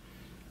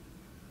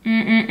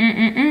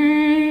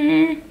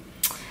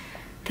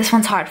 This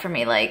one's hard for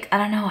me, like, I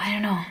don't know,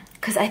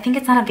 because I think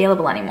it's not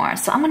available anymore,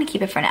 so I'm gonna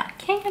keep it for now.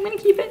 Okay, I'm gonna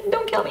keep it,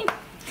 don't kill me.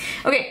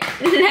 Okay,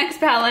 next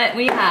palette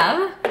we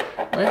have,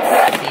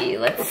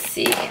 let's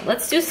see,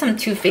 let's do some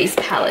Too Faced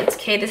palettes.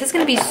 Okay, this is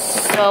gonna be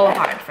so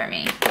hard for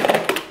me.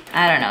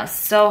 I don't know,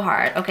 so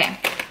hard. Okay,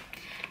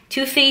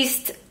 Too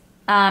Faced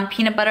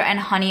Peanut Butter and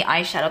Honey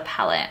eyeshadow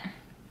palette.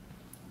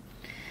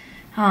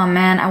 Oh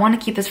man, I want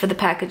to keep this for the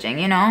packaging,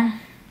 you know?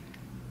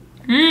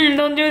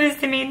 Don't do this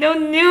to me.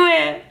 Don't do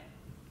it.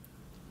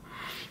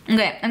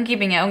 Okay, I'm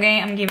keeping it,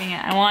 okay? I'm keeping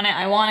it. I want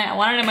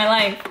it in my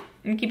life.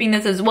 I'm keeping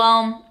this as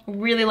well.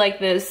 Really like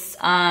this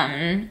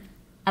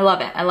I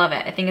love it. I love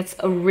it. I think it's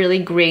a really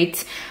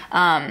great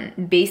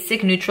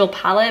basic neutral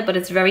palette, but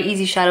it's very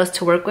easy shadows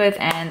to work with,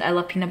 and I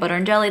love peanut butter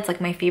and jelly. It's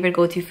like my favorite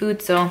go-to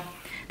food, so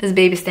this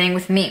baby's staying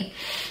with me.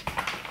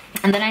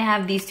 And then I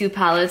have these two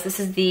palettes. This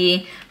is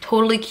the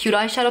Totally Cute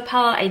eyeshadow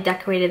palette. I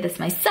decorated this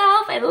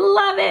myself. I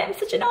love it. I'm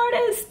such an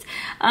artist.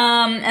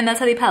 And that's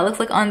how the palette looks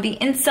like on the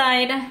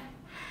inside.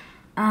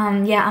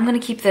 Yeah, I'm gonna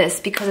keep this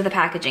because of the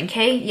packaging,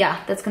 okay?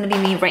 Yeah, that's gonna be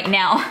me right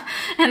now.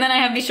 And then I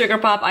have the Sugar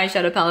Pop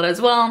eyeshadow palette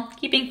as well,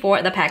 keeping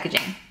for the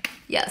packaging.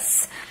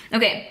 Yes.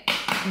 Okay,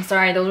 I'm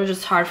sorry, those were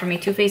just hard for me.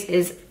 Too Faced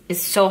is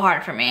so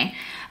hard for me.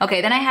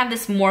 Okay, then I have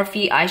this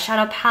Morphe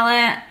eyeshadow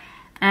palette,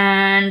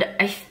 and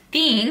I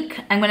think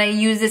I'm gonna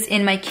use this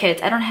in my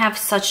kit. I don't have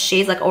such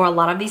shades or a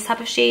lot of these type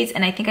of shades,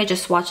 and I think I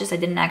just swatched this. I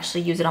didn't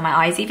actually use it on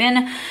my eyes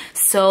even.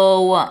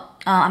 So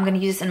I'm gonna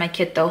use this in my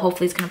kit though.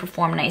 Hopefully it's gonna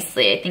perform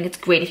nicely. I think it's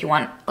great if you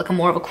want like a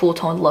more of a cool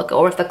toned look,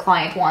 or if the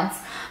client wants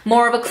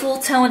more of a cool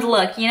toned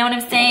look, you know what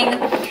I'm saying?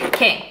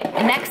 Okay,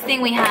 the next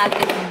thing we have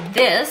is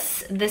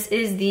this. This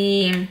is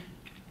the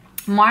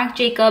Marc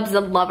Jacobs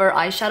The Lover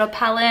eyeshadow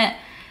palette.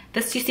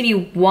 This used to be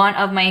one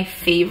of my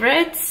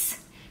favorites.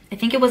 I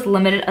think it was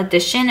limited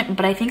edition,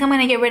 but I think I'm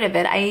gonna get rid of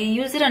it. I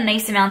used it a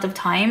nice amount of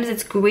times.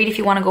 It's great if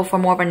you wanna go for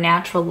more of a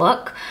natural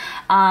look.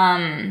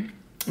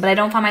 But I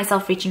don't find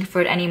myself reaching for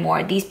it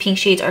anymore. These pink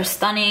shades are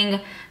stunning.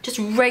 Just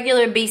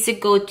regular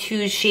basic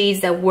go-to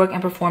shades that work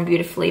and perform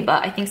beautifully,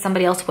 but I think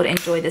somebody else would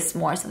enjoy this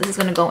more. So this is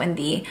gonna go in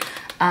the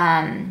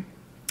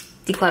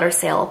declutter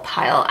sale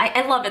pile.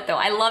 I love it though,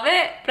 I love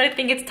it, but I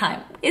think it's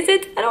time. Is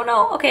it? I don't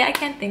know. Okay, I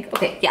can't think.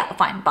 Okay, yeah,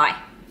 fine, bye.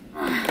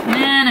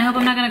 Man, I hope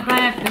I'm not gonna cry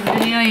after this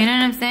video, you know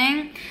what I'm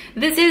saying?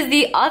 This is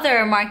the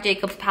other Marc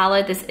Jacobs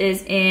palette. This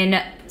is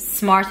in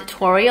Smart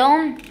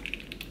Tutorial.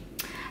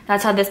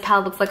 That's how this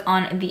palette looks like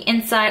on the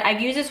inside.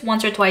 I've used this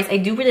once or twice. I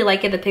do really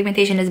like it. The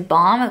pigmentation is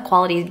bomb. The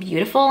quality is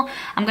beautiful.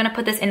 I'm gonna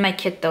put this in my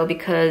kit though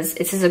because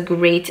this is a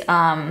great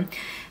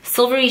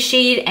silvery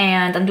shade,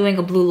 and I'm doing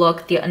a blue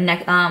look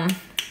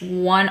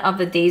one of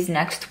the days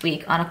next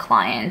week on a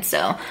client.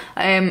 So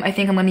I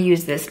think I'm gonna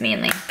use this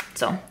mainly.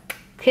 So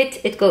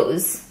kit it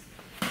goes.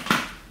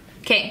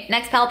 Okay,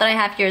 next palette that I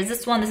have here is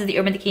this one. This is the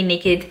Urban Decay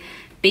Naked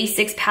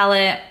Basics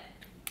palette.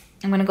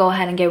 I'm gonna go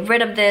ahead and get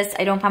rid of this.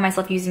 I don't find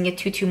myself using it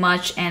too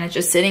much, and it's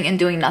just sitting and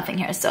doing nothing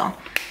here, so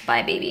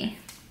bye baby.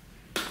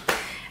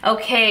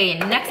 Okay,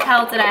 next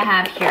palette that I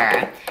have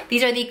here.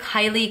 These are the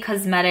Kylie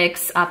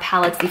Cosmetics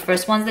palettes, the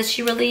first ones that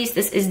she released.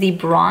 This is the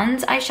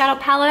Bronze eyeshadow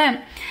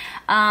palette.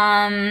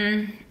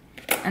 And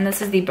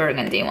this is the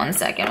Burgundy. One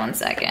second.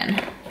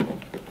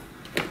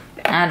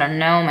 I don't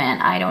know,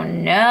 man, I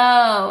don't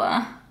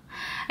know.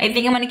 I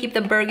think I'm gonna keep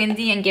the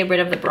Burgundy and get rid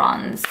of the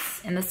Bronze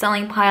in the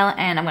selling pile,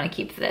 and I'm gonna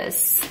keep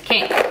this.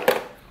 Okay,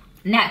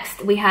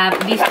 next we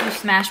have these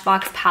two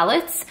Smashbox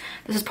palettes.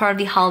 This is part of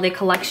the holiday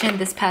collection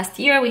this past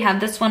year. We have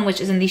this one, which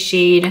is in the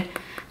shade,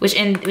 which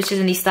is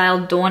in the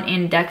style Dawn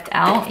in Decked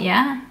Out.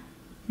 Yeah,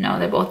 no,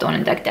 they're both Dawn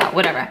in Decked Out.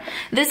 Whatever.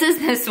 This is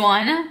this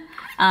one.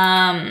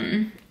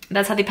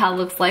 That's how the palette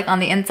looks like on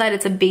the inside.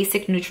 It's a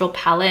basic neutral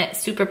palette,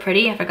 super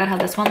pretty. I forgot how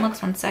this one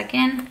looks. One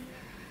second.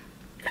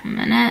 A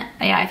minute.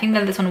 Yeah, I think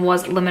that this one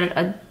was limited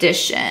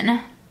edition.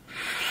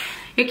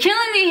 You're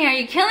killing me here.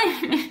 You're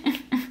killing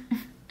me.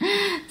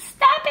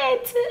 Stop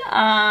it.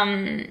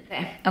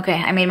 Okay,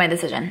 I made my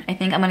decision. I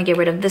think I'm gonna get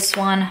rid of this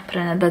one. Put it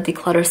in the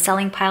Declutter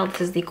selling pile.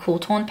 This is the Cool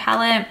Tone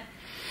palette.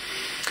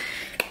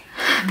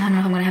 I don't know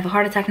if I'm gonna have a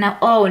heart attack now.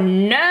 Oh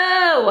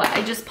no!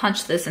 I just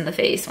punched this in the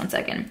face. One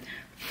second.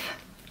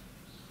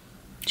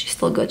 She's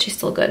still good. She's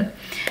still good.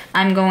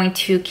 I'm going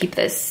to keep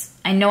this.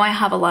 I know I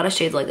have a lot of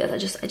shades like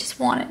this. I just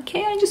want it.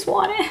 Okay, I just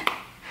want it.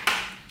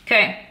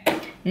 Okay,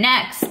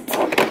 next.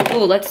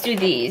 Ooh, let's do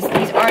these.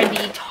 These are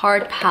the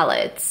Tarte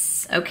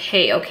palettes.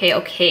 Okay.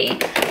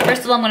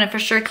 First of all, I'm gonna for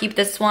sure keep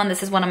this one.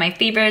 This is one of my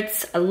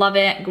favorites. I love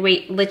it.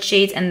 Great lit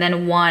shades, and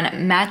then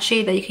one matte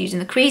shade that you can use in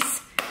the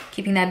crease.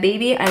 Keeping that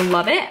baby. I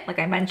love it, like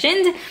I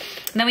mentioned. And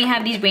then we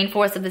have these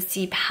Rainforest of the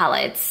Sea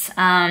palettes.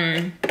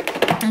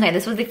 Okay,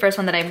 this was the first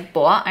one that I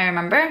bought, I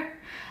remember.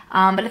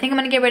 But I think I'm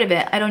gonna get rid of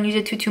it. I don't use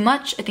it too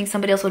much. I think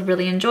somebody else would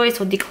really enjoy.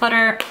 So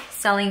Declutter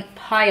selling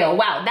pile.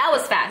 Wow, that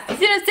was fast. You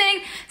see what I'm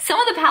saying? Some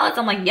of the palettes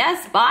I'm like,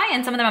 yes, buy,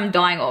 and some of them I'm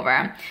dying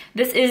over.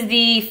 This is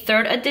the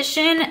 3rd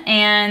edition,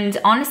 and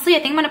honestly, I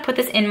think I'm gonna put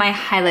this in my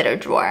highlighter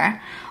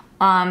drawer.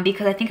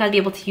 Because I think I'll be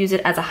able to use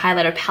it as a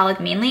highlighter palette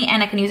mainly,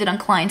 and I can use it on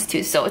clients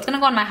too. So it's gonna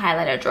go in my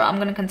highlighter drawer. I'm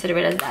gonna consider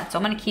it as that. So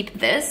I'm gonna keep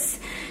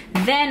this.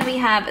 Then we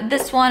have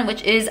this one,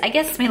 which is, I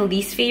guess, my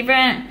least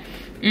favorite.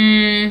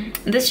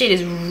 This shade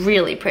is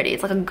really pretty.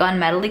 It's like a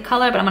gunmetal-y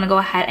color, but I'm gonna go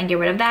ahead and get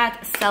rid of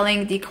that.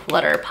 Selling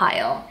Declutter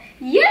pile.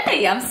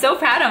 Yay! I'm so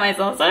proud of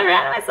myself. So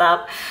proud of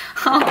myself.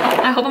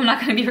 I hope I'm not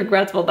gonna be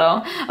regretful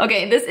though.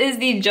 Okay, this is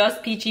the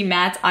Just Peachy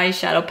Matte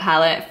eyeshadow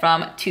palette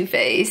from Too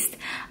Faced.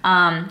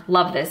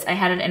 Love this. I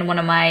had it in one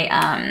of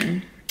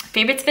my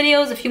favorites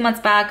videos a few months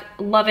back.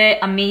 Love it.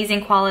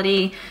 Amazing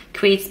quality.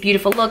 Creates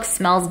beautiful looks.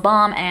 Smells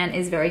bomb and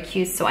is very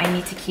cute. So I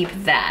need to keep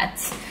that.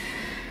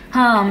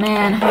 Oh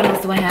man, what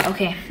else do I have?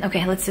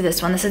 Okay, let's do this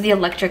one. This is the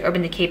Electric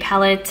Urban Decay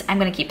palette. I'm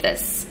gonna keep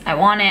this. I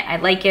want it, I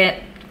like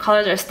it.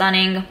 Colors are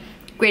stunning.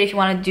 Great if you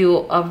wanna do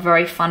a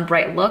very fun,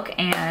 bright look,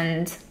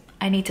 and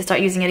I need to start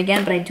using it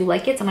again, but I do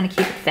like it, so I'm gonna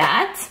keep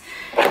that.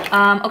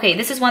 Okay,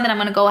 this is one that I'm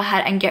gonna go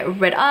ahead and get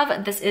rid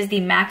of. This is the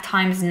MAC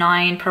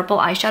x9 purple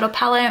eyeshadow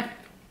palette.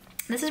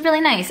 This is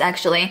really nice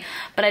actually,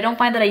 but I don't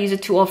find that I use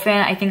it too often.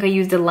 I think I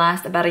used it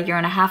last about 1.5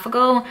 years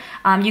ago.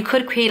 You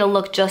could create a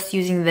look just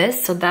using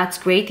this, so that's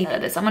great.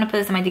 I'm gonna put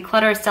this in my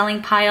declutter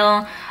selling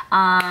pile.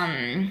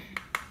 And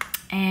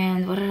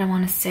what did I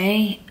wanna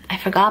say? I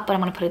forgot, but I'm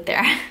gonna put it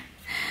there.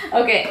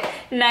 Okay,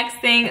 next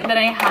thing that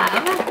I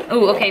have.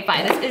 Oh, okay,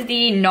 fine. This is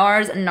the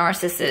NARS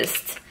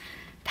Narcissist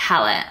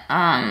palette.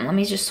 Let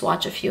me just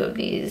swatch a few of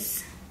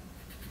these.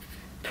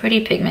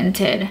 Pretty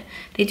pigmented.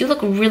 They do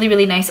look really,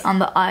 really nice on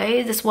the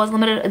eyes. This was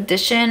limited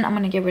edition. I'm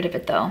gonna get rid of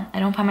it though. I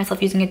don't find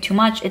myself using it too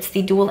much. It's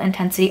the dual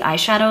intensity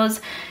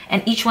eyeshadows,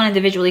 and each one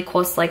individually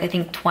costs like I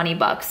think 20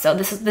 bucks. So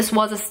this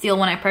was a steal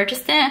when I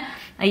purchased it.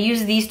 I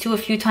used these two a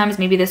few times,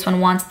 maybe this one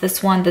once,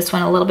 this one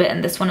a little bit,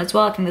 and this one as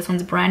well. I think this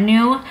one's brand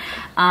new,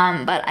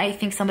 but I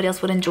think somebody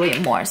else would enjoy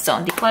it more. So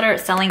Declutter,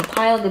 selling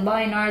pile,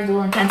 goodbye NARS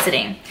dual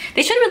intensity.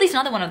 They should release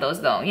another one of those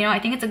though. You know, I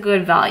think it's a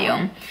good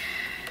value.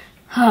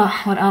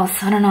 Oh, what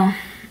else? I don't know.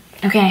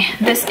 Okay,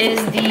 this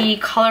is the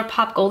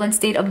ColourPop Golden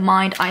State of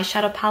Mind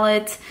eyeshadow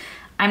palette.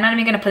 I'm not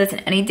even gonna put this in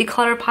any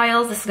declutter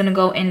piles. This is gonna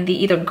go in the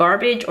either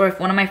garbage, or if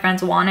one of my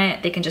friends want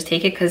it, they can just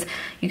take it, because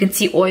you can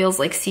see oils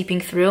like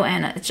seeping through,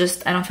 and it's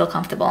just, I don't feel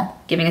comfortable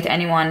giving it to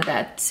anyone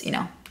that, you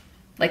know,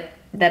 like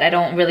that I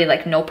don't really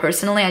like know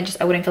personally.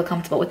 I wouldn't feel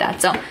comfortable with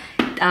that. So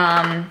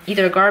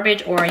either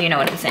garbage, or you know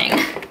what I'm saying.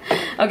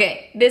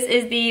 Okay, this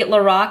is the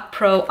Lorac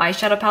Pro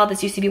eyeshadow palette.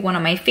 This used to be one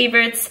of my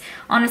favorites.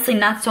 Honestly,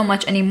 not so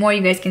much anymore.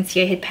 You guys can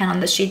see I hit pan on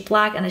the shade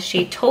Black and the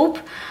shade Taupe.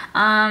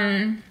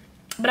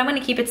 But I'm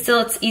gonna keep it still.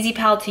 It's easy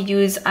palette to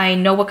use. I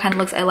know what kind of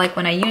looks I like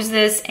when I use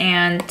this,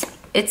 and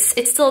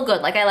it's still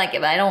good. Like, I like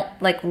it, but I don't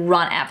like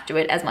run after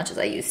it as much as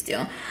I used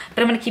to.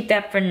 But I'm gonna keep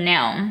that for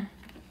now.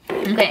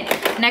 Okay,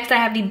 next I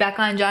have the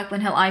Becca and Jaclyn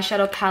Hill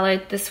eyeshadow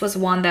palette. This was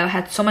one that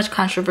had so much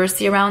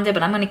controversy around it,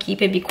 but I'm gonna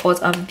keep it because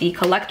of the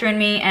collector in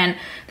me, and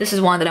this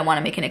is one that I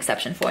wanna make an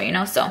exception for, you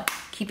know? So,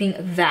 keeping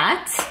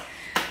that.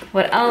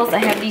 What else? I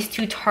have these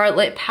two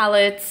Tartelette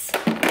palettes.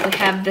 We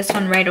have this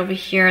one right over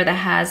here that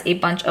has a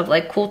bunch of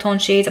like cool tone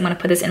shades. I'm gonna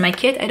put this in my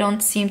kit. I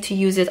don't seem to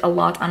use it a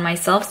lot on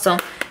myself, so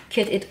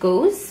kit it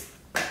goes.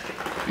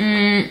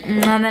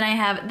 And then I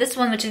have this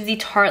one, which is the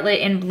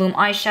Tartelette in Bloom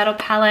eyeshadow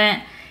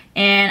palette.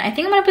 And I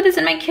think I'm gonna put this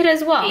in my kit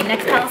as well. Okay,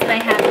 next palettes that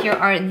I have here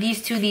are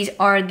these two. These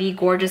are the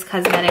Gorgeous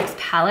Cosmetics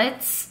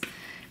palettes.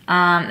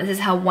 This is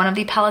how one of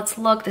the palettes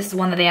look. This is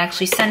one that they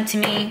actually sent to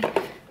me,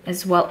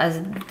 as well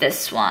as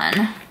this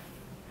one.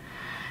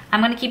 I'm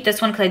gonna keep this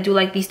one because I do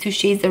like these two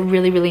shades. They're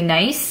really, really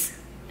nice.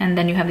 And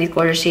then you have these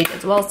gorgeous shades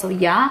as well, so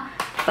yeah.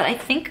 But I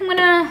think I'm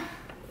gonna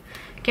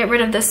get rid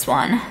of this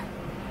one.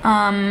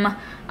 I'm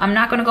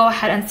not gonna go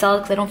ahead and sell it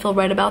because I don't feel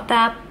right about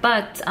that,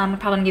 but I'm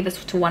probably gonna give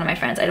this to one of my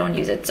friends. I don't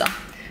use it, so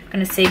I'm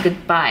gonna say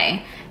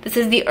goodbye. This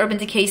is the Urban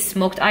Decay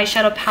Smoked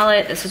Eyeshadow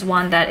Palette. This is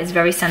one that is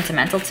very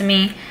sentimental to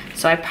me,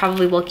 so I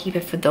probably will keep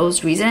it for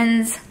those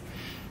reasons.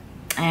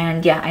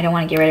 And yeah, I don't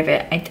want to get rid of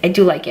it. I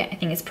do like it. I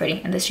think it's pretty,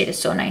 and this shade is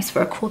so nice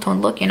for a cool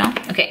tone look, you know?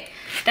 Okay,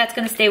 that's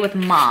gonna stay with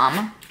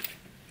Mom.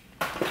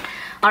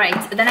 All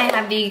right, then I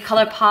have the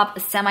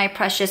ColourPop Semi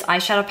Precious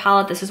Eyeshadow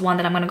Palette. This is one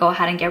that I'm gonna go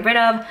ahead and get rid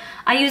of.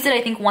 I used it,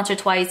 I think, once or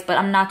twice, but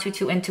I'm not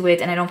too into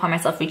it, and I don't find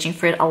myself reaching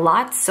for it a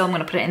lot, so I'm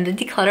gonna put it in the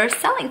Declutter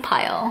selling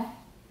pile.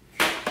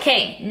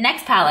 Okay,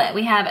 next palette,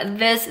 we have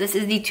this. This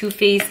is the Too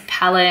Faced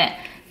palette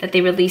that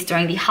they released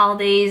during the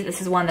holidays. This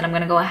is one that I'm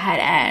gonna go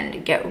ahead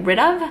and get rid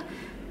of.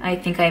 I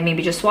think I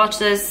maybe just swatched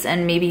this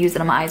and maybe used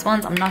it on my eyes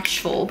once. I'm not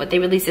sure, but they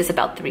released this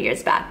about 3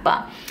 years back.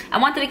 But I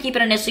wanted to keep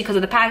it initially because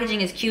of the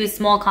packaging is cute,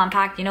 small,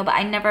 compact, you know, but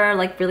I never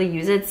like really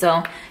use it,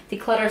 so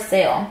Declutter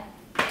sale.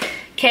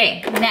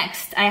 Okay,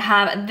 next I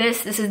have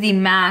this. This is the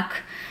MAC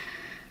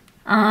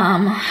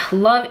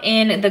Love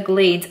in the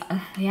Glades.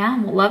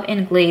 Yeah, Love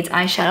in Glades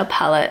eyeshadow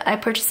palette. I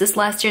purchased this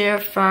last year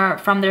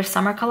from their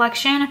summer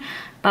collection,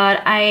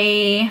 but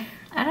I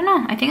don't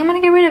know. I think I'm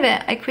gonna get rid of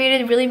it. I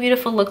created really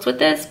beautiful looks with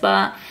this,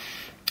 but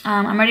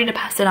I'm ready to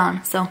pass it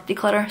on. So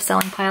Declutter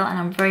selling pile, and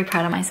I'm very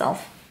proud of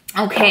myself.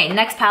 Okay,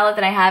 next palette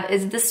that I have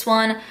is this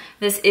one.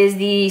 This is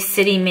the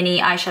City Mini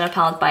eyeshadow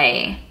palette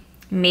by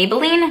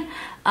Maybelline.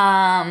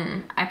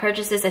 I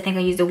purchased this. I think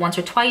I used it once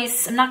or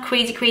twice. I'm not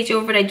crazy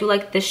over it. I do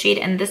like this shade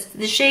and this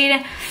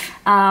shade.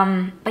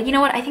 But you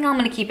know what? I think I'm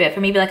gonna keep it for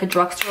maybe like a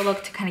drugstore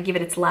look to kind of give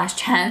it its last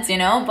chance, you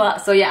know?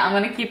 But so yeah, I'm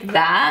gonna keep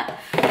that.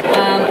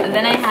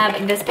 Then I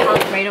have this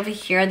palette right over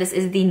here. This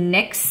is the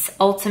NYX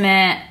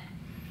Ultimate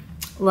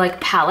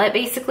like palette,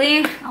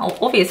 basically.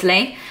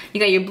 Obviously you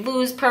got your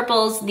blues,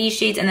 purples, these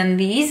shades, and then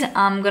these.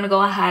 I'm gonna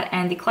go ahead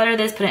and declutter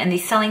this, put it in the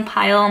selling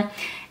pile,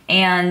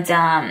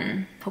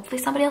 and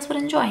hopefully somebody else would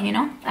enjoy, you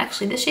know?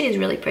 Actually, this shade is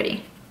really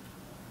pretty.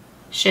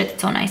 Shit,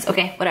 it's so nice.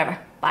 Okay, whatever,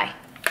 bye.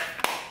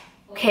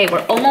 Okay,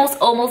 we're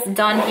almost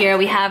done here.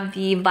 We have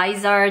the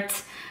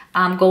Visart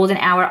Golden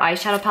Hour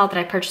eyeshadow palette that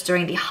I purchased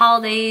during the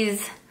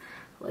holidays.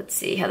 Let's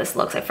see how this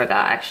looks. I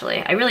forgot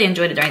actually. I really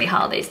enjoyed it during the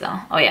holidays though.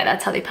 Oh yeah,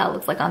 that's how the palette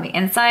looks like on the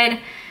inside.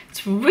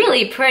 It's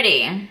really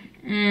pretty.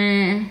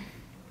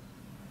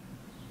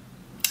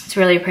 It's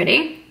really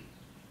pretty.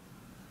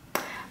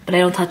 But I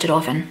don't touch it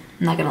often,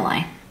 I'm not gonna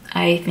lie.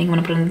 I think I'm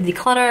gonna put it in the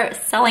declutter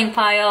selling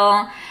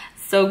pile.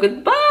 So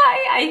goodbye.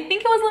 I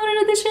think it was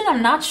limited edition,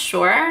 I'm not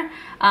sure.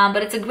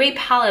 But it's a great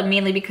palette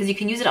mainly because you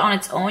can use it on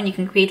its own. You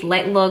can create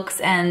light looks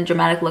and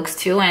dramatic looks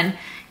too, and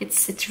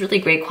it's really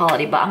great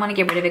quality, but I'm gonna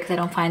get rid of it because I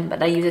don't find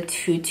that I use it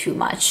too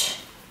much.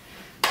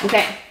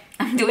 Okay,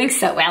 I'm doing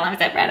so well. I'm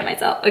so proud of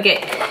myself.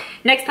 Okay,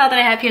 next palette that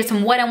I have here is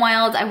some Wet n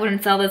Wild. I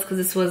wouldn't sell this because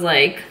this was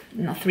like,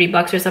 you know,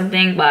 $3 or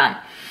something, but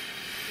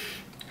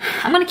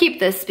I'm gonna keep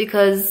this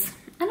because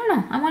I don't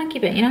know, I want to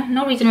keep it, you know,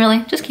 no reason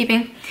really, just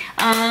keeping.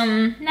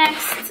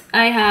 Next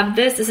I have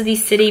this. This is the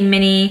City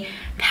Mini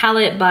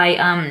palette by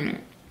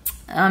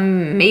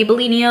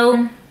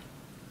Maybelline.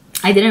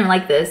 I didn't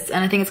like this,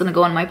 and I think it's gonna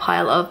go on my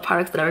pile of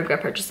products that I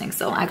regret purchasing,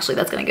 so actually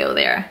that's gonna go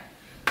there.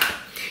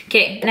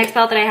 Okay, next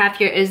palette that I have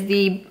here is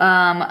the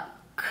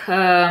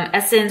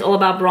Essence All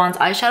About Bronze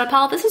eyeshadow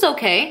palette. This is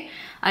okay.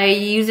 I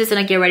use this in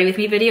a get ready with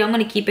me video. I'm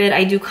gonna keep it.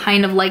 I do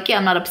kind of like it.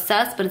 I'm not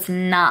obsessed, but it's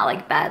not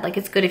like bad. Like,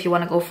 it's good if you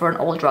wanna go for an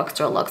old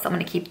drugstore look, so I'm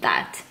gonna keep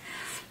that.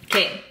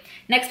 Okay,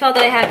 next palette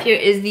that I have here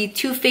is the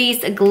Too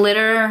Faced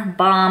Glitter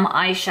Bomb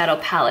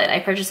eyeshadow palette. I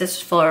purchased this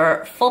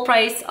for full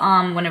price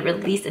when it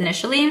released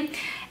initially.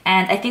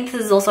 And I think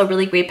this is also a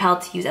really great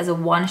palette to use as a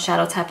one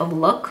shadow type of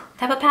look,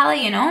 type of palette,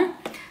 you know?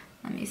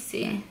 Let me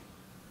see.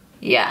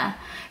 Yeah,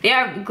 they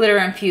are glitter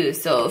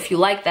infused, so if you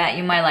like that,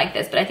 you might like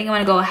this. But I think I'm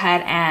gonna go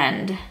ahead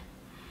and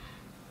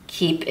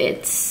keep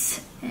it.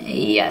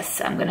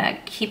 Yes, I'm gonna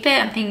keep it.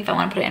 I'm thinking if I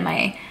wanna put it in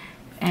my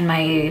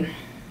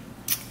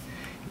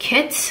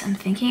kit. I'm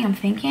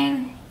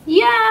thinking.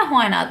 Yeah,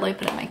 why not? Let me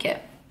put it in my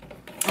kit.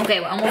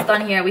 Okay, we're almost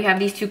done here. We have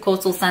these two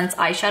Coastal Scents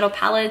eyeshadow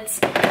palettes.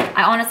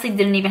 I honestly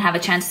didn't even have a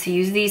chance to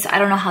use these. I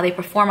don't know how they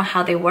perform or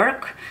how they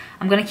work.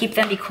 I'm gonna keep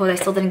them because I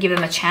still didn't give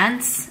them a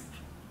chance.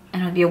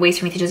 And it would be a waste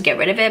for me to just get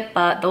rid of it.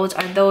 But those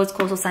are those.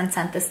 Coastal Scents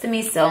sent this to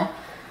me, so I'm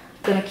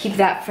gonna keep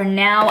that for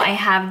now. I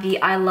have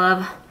the I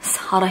Love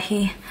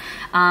Sarahi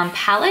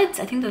palette.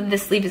 I think that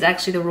this sleeve is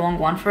actually the wrong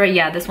one for it.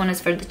 Yeah, this one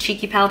is for the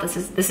cheeky palette. This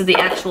is the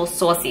actual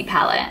saucy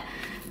palette.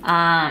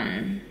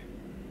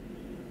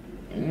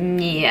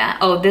 Yeah.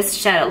 Oh, this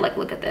shadow, like,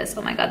 look at this.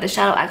 Oh my god, the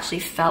shadow actually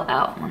fell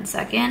out. One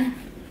second.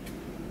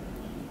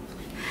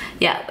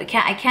 Yeah,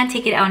 I can't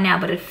take it out now,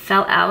 but it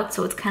fell out,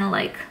 so it's kind of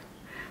like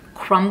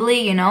crumbly,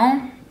 you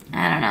know?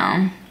 I don't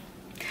know.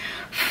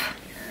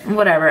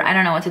 Whatever, I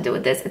don't know what to do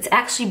with this. It's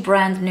actually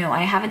brand new.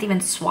 I haven't even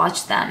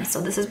swatched them,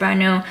 so this is brand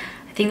new.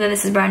 I think that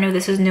this is brand new,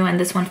 this is new, and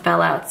this one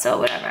fell out, so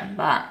whatever.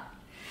 But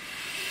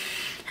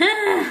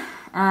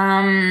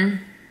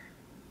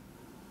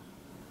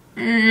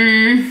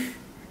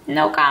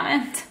no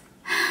comment.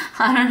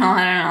 I don't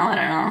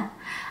know.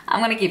 I'm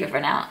gonna keep it for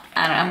now.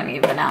 I'm gonna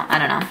keep it for now. I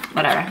don't know,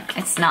 whatever.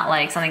 It's not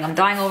like something I'm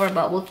dying over,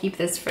 but we'll keep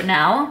this for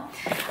now.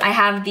 I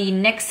have the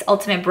NYX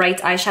Ultimate Bright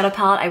eyeshadow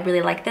palette. I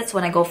really like this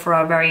when I go for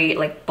a very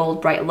like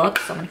bold, bright look,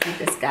 so I'm gonna keep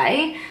this guy.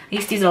 I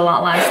used to use it a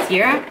lot last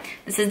year.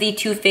 This is the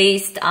Too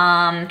Faced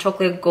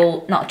chocolate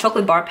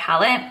bar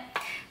palette.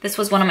 This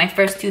was one of my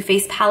first Too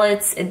Faced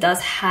palettes. It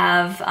does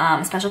have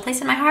a special place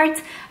in my heart.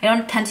 I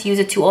don't tend to use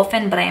it too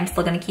often, but I am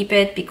still gonna keep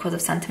it because of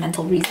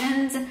sentimental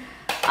reasons.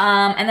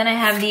 And then I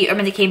have the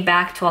Urban Decay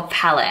Back Talk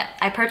palette.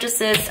 I purchased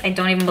this. I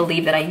don't even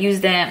believe that I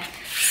used it,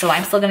 so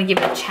I'm still gonna give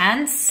it a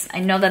chance. I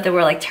know that there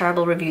were like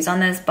terrible reviews on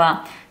this,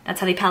 but that's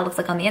how the palette looks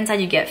like on the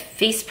inside. You get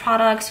face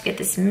products, you get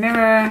this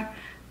mirror.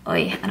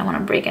 Oy, I don't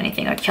wanna break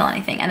anything or kill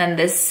anything. And then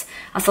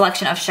a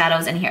selection of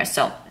shadows in here.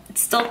 So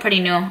it's still pretty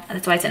new.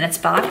 That's why it's in its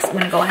box. I'm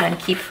gonna go ahead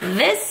and keep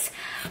this.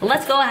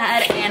 Let's go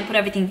ahead and put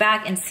everything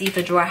back and see if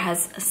the drawer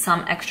has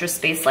some extra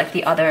space like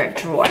the other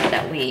drawer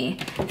that we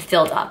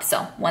filled up.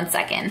 So, one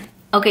second.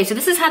 Okay, so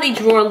this is how the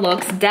drawer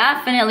looks.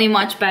 Definitely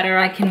much better.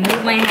 I can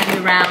move my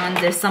hand around.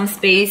 There's some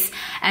space,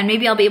 and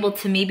maybe I'll be able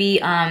to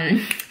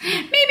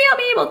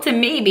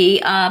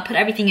put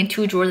everything in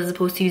 2 drawers as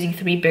opposed to using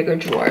 3 bigger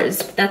drawers.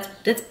 That's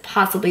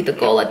possibly the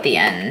goal at the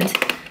end.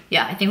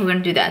 Yeah, I think we're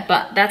gonna do that.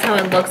 But that's how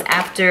it looks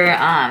after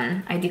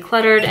I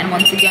decluttered. And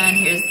once again,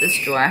 here's this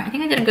drawer. I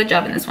think I did a good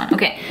job in this one.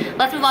 Okay,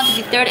 let's move on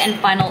to the third and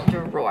final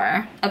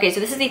drawer. Okay, so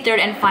this is the third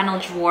and final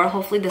drawer.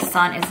 Hopefully the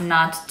sun is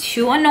not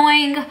too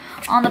annoying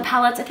on the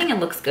palettes. I think it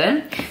looks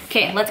good.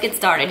 Okay, let's get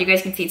started. You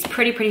guys can see it's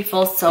pretty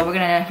full, so we're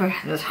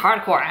this is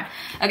hardcore.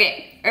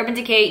 Okay, Urban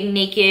Decay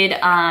Naked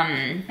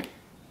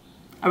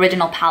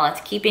original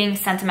palette. Keeping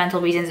sentimental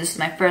reasons, this is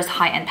my first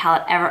high-end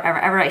palette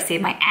ever. I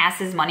saved my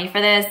ass's money for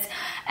this,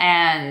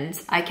 and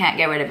I can't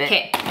get rid of it.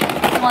 Okay,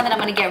 this is one that I'm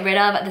gonna get rid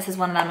of. This is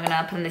one that I'm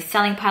gonna put in the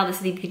selling pile. This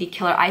is the Beauty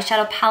Killer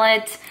eyeshadow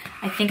palette.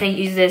 I think I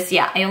use this,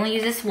 yeah, I only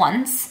use this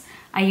once.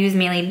 I use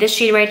mainly this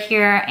shade right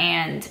here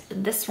and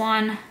this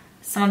one.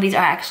 Some of these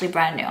are actually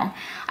brand new.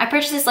 I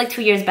purchased this like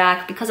 2 years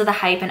back because of the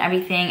hype and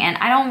everything, and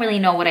I don't really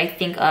know what I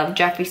think of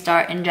Jeffree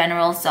Star in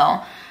general,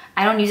 so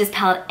I don't use this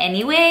palette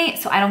anyway,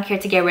 so I don't care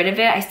to get rid of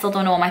it. I still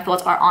don't know what my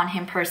thoughts are on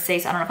him per se,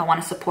 so I don't know if I want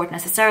to support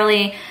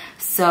necessarily.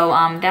 So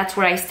that's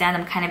where I stand.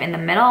 I'm kind of in the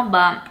middle,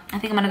 but I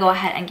think I'm gonna go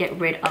ahead and get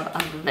rid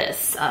of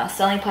this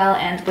selling pile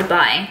and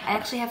goodbye. I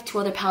actually have 2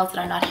 other palettes that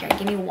are not here.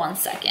 Give me 1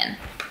 second.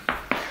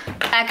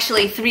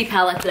 Actually 3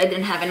 palettes that I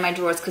didn't have in my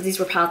drawers because these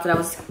were palettes that I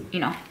was, you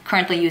know,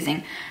 currently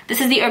using.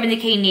 This is the Urban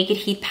Decay Naked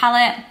Heat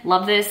palette.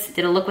 Love this.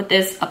 Did a look with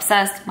this.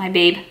 Obsessed. My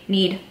babe.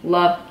 Need.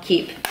 Love.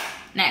 Keep.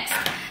 Next.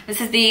 This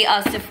is the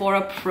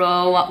Sephora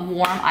Pro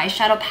Warm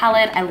Eyeshadow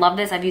Palette. I love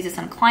this. I've used this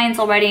on clients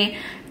already.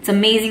 It's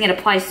amazing. It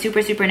applies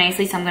super, super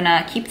nicely. So I'm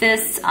gonna keep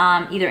this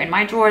either in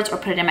my drawers or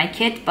put it in my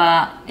kit,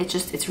 but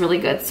it's really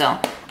good. So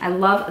I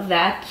love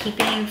that.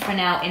 Keeping for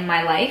now in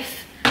my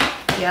life.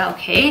 Yeah,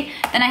 okay.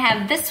 Then I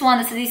have this one.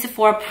 This is the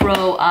Sephora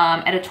Pro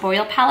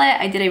editorial palette.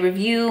 I did a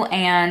review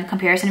and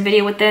comparison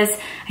video with this.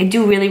 I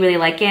do really, really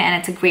like it, and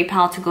it's a great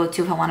palette to go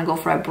to if I want to go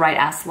for a bright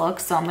ass look.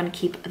 So I'm gonna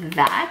keep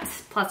that.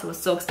 Plus it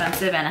was so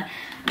expensive and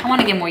I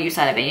want to get more use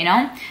out of it, you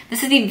know?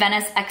 This is the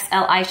Venice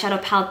XL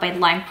eyeshadow palette by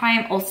Lime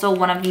Crime. Also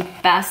one of the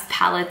best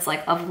palettes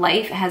like of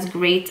life. It has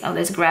great, oh,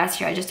 there's grass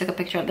here. I just took a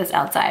picture of this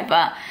outside,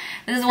 but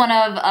this is one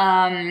of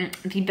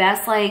the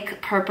best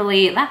like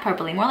purpley, not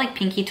purpley, more like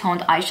pinky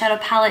toned eyeshadow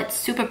palette. It's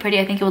super pretty.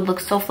 I think it would look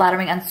so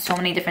flattering on so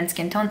many different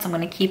skin tones, so I'm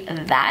gonna keep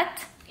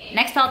that.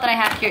 Next palette that I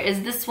have here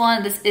is this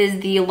one. This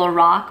is the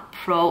Lorac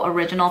Pro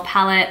Original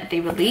palette they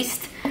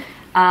released.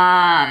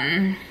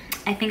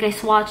 I think I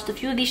swatched a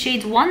few of these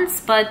shades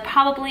once, but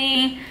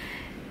probably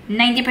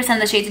 90% of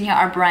the shades in here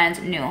are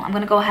brand new. I'm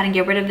gonna go ahead and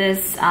get rid of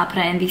this, put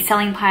it in the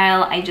selling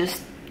pile. I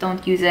just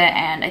don't use it,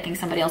 and I think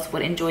somebody else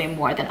would enjoy it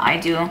more than I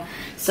do.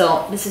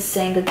 So this is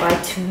saying goodbye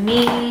to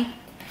me.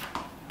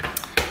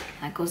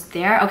 That goes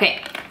there.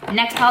 Okay,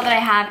 next palette that I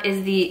have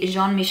is the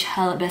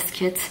Jean-Michel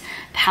Basquiat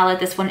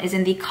palette. This one is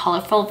in the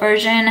colorful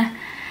version.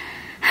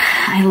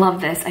 I love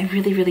this, I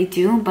really, really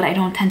do, but I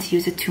don't tend to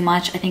use it too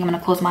much. I think I'm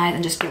gonna close my eyes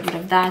and just get rid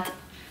of that.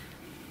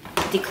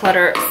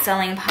 Declutter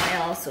selling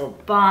pile, so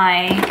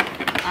bye.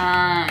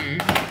 I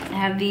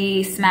have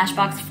the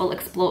Smashbox Full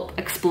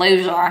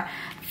Exposure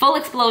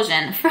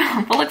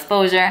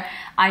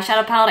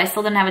eyeshadow palette. I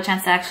still didn't have a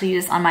chance to actually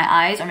use this on my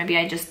eyes, or maybe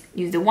I just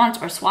used it once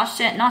or swatched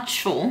it, not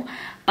sure.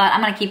 But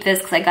I'm gonna keep this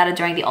because I got it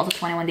during the Ulta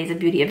 21 Days of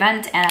Beauty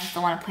event, and I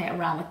still want to play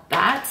around with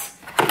that.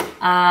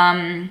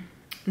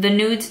 The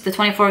nudes, the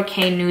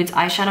 24K nudes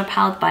eyeshadow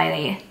palette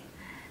by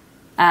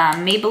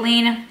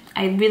Maybelline.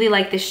 I really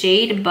like the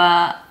shade,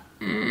 but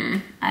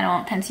I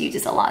don't tend to use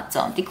this a lot, so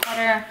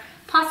declutter,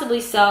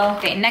 possibly so.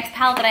 Okay, next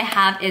palette that I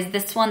have is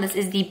this one. This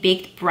is the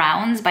Baked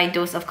Browns by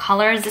Dose of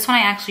Colors. This one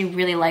I actually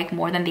really like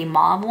more than the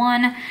mauve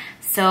one,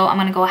 so I'm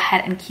gonna go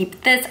ahead and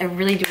keep this. I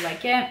really do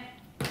like it.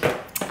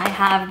 I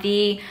have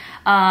the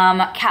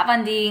Kat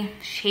Von D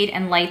Shade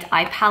and Light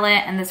eye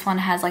palette, and this one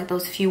has like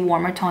those few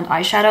warmer toned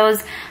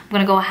eyeshadows. I'm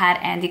gonna go ahead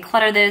and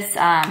declutter this,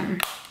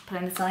 put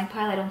it in the selling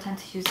pile. I don't tend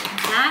to use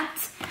that.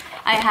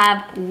 I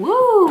have,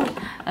 woo,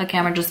 the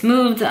camera just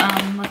moved.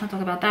 Let's not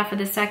talk about that for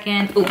this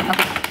second. Ooh,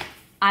 okay.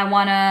 I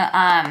wanna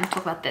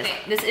talk about this.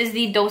 This is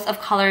the Dose of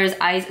Colors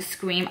Eyes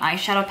Scream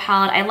eyeshadow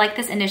palette. I liked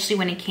this initially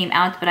when it came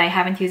out, but I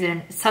haven't used it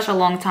in such a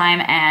long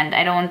time, and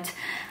I don't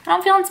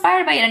feel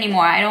inspired by it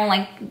anymore. I don't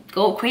like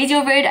go crazy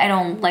over it. I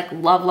don't like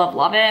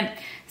love it.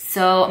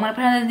 So I'm gonna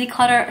put it in the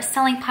declutter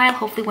selling pile.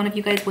 Hopefully one of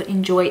you guys would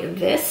enjoy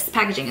this.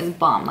 Packaging is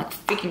bomb, like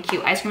freaking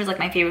cute. Ice cream is like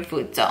my favorite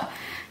food, so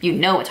you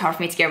know it's hard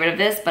for me to get rid of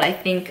this, but I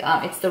think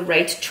it's the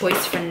right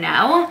choice for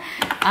now.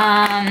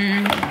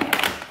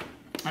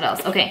 What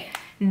else? Okay,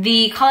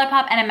 the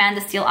ColourPop and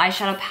Amanda Steele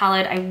eyeshadow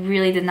palette. I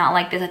really did not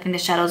like this. I think the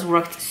shadows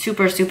worked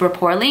super, super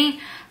poorly.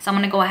 So I'm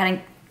gonna go ahead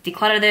and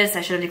declutter this.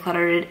 I should have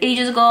decluttered it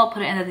ages ago. I'll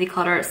put it in the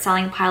declutter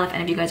selling pile if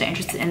any of you guys are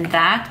interested in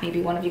that. Maybe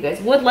one of you guys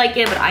would like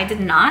it, but I did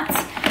not.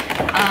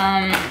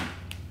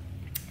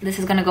 This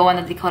is gonna go in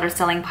the declutter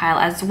selling pile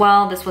as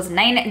well. This was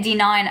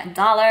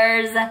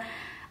 $99.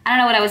 I don't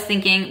know what I was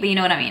thinking, but you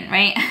know what I mean,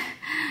 right?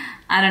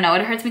 I don't know,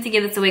 it hurts me to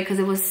give this away because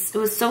it was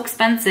so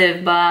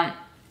expensive, but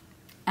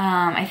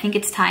I think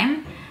it's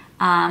time.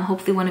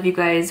 Hopefully one of you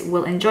guys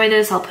will enjoy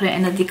this. I'll put it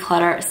in the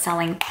declutter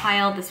selling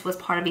pile. This was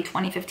part of the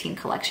 2015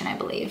 collection, I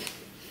believe.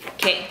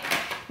 Okay,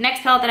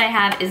 next palette that I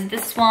have is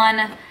this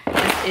one.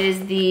 This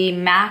is the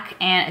MAC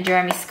and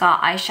Jeremy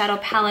Scott eyeshadow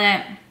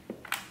palette.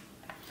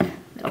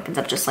 It opens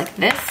up just like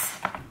this.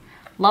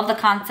 Love the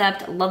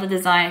concept, love the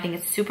design. I think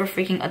it's super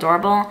freaking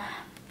adorable.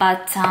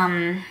 But, I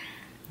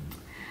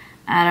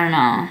don't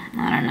know.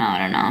 I don't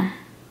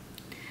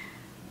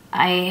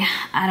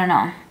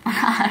know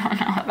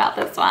about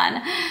this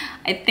one.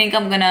 I think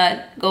I'm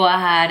gonna go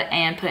ahead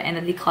and put it in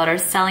the declutter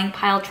selling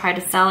pile, try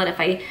to sell it. If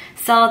I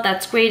sell it,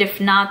 that's great.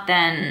 If not,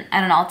 then I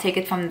don't know, I'll take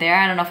it from there.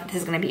 I don't know if this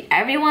is gonna be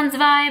everyone's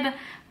vibe,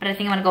 but I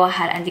think I'm gonna go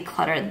ahead and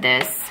declutter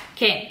this.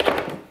 Okay,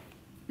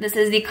 this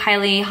is the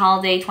Kylie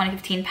Holiday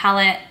 2015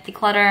 palette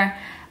declutter.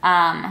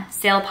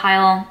 Sale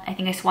pile. I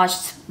think I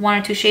swatched 1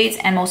 or 2 shades,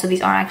 and most of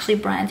these are actually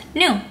brand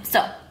new.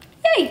 So,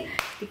 yay!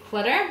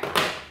 Declutter.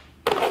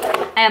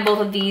 I I have both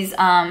of these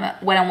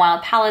Wet n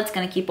Wild palettes.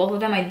 Gonna keep both of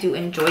them. I do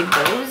enjoy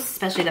those,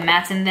 especially the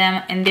mattes in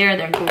there.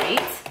 They're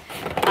great.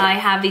 I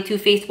have the Too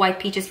Faced White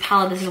Peaches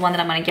palette. This is one that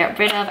I'm gonna get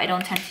rid of. I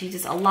don't tend to use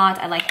this a lot.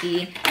 I like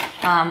the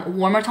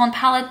warmer tone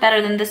palette better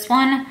than this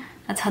one.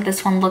 That's how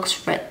this one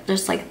looks,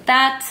 just like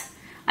that.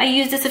 I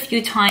used this a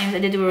few times. I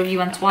did do a review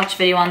and swatch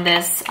video on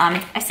this.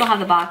 I still have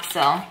the box,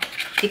 so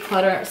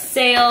Declutter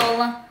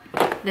sale.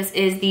 This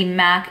is the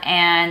MAC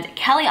and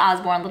Kelly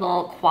Osbourne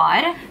little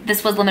quad.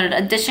 This was limited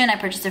edition. I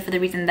purchased it for the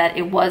reason that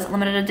it was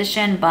limited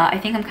edition, but I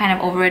think I'm kind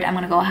of over it. I'm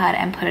gonna go ahead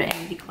and put it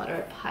in the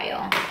Declutter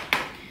pile.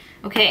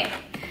 Okay.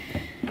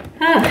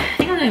 I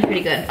think I'm doing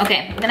pretty good.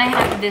 Okay, then I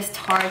have this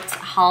Tarte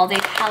Holiday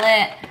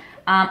palette.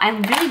 I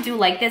really do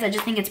like this. I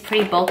just think it's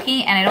pretty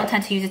bulky and I don't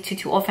tend to use it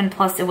too often.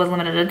 Plus it was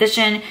limited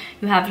edition.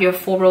 You have your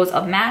 4 rows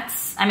of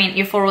mattes. I mean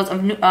your 4 rows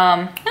of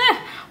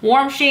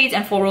warm shades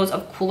and 4 rows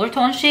of cooler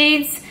tone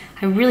shades.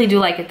 I really do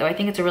like it though. I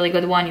think it's a really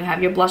good one. You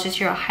have your blushes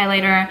here, a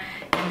highlighter,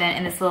 and then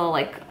in this little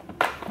like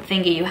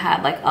thingy you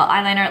have like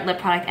eyeliner, lip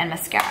product, and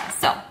mascara.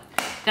 So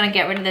I'm gonna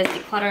get rid of this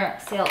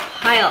Declutter sale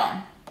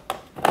pile.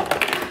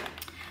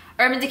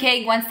 Urban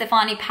Decay Gwen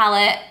Stefani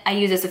palette. I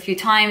use this a few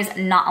times,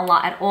 not a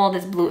lot at all.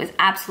 This blue is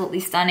absolutely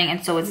stunning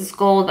and so is this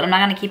gold, but I'm not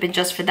gonna keep it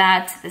just for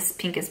that. This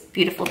pink is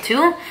beautiful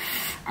too.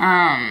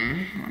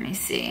 Let me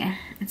see.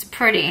 It's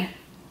pretty,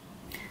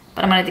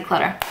 but I'm gonna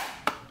declutter.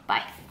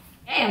 Bye.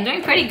 Hey, I'm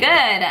doing pretty good.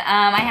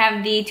 I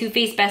have the Too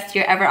Faced Best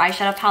Year Ever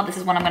eyeshadow palette. This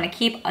is one I'm gonna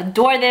keep.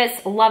 Adore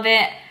this, love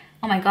it.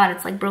 Oh my god,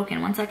 it's like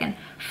broken. 1 second.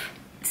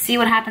 See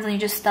what happens when you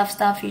just stuff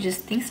stuff,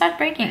 things start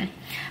breaking.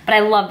 But I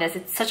love this.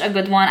 It's such a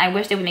good one. I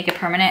wish they would make it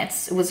permanent.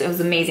 It was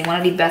amazing. One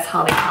of the best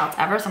holiday palettes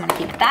ever, so I'm gonna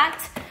keep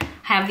that.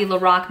 I have the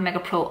Lorac Mega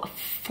Pro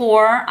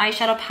 4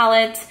 eyeshadow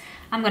palette.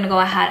 I'm gonna go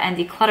ahead and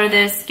declutter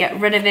this, get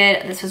rid of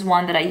it. This was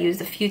one that I used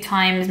a few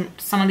times.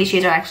 Some of these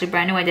shades are actually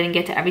brand new. I didn't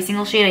get to every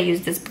single shade. I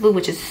used this blue,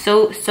 which is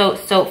so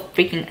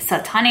freaking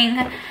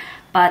stunning.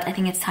 But I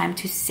think it's time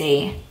to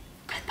say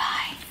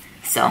goodbye.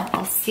 So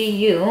I'll see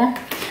you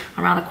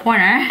around the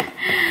corner.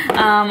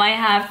 I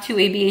have 2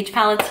 ABH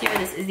palettes here.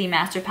 This is the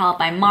Master Palette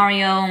by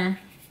Mario.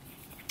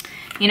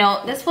 You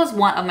know, this was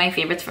one of my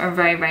favorites for a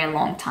very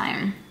long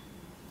time.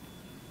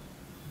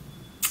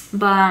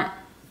 But,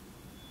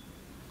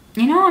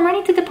 you know, I'm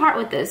ready to depart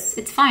with this.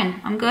 It's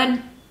fine. I'm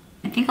good.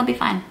 I think I'll be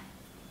fine.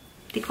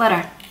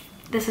 Declutter.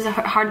 This is a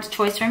hard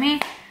choice for me,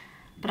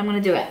 but I'm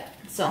gonna do it.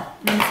 So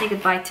I'm gonna say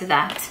goodbye to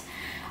that.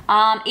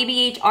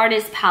 ABH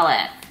Artist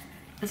Palette.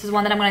 This is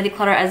one that I'm gonna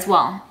declutter as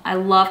well. I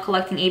love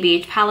collecting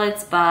ABH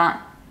palettes, but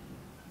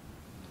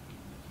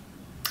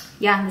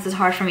yeah, this is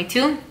hard for me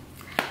too.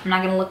 I'm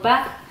not gonna look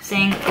back,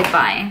 saying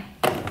goodbye.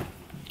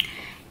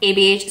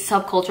 ABH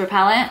Subculture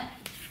palette.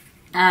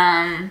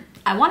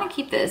 I wanna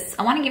keep this.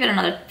 I wanna give it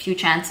another few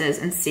chances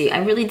and see. I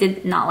really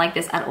did not like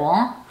this at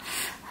all.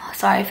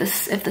 Sorry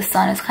if the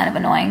sun is kind of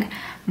annoying,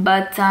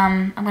 but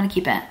I'm gonna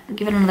keep it.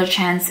 Give it another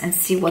chance and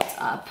see what's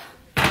up.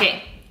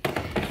 Okay.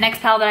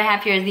 Next palette that I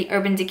have here is the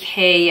Urban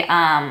Decay,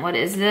 what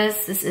is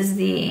this? This is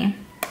the,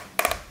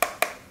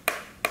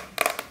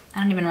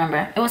 I don't even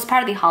remember. It was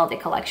part of the holiday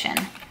collection.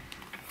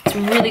 It's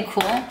really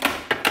cool.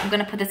 I'm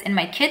gonna put this in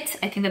my kit.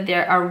 I think that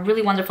there are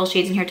really wonderful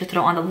shades in here to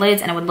throw on the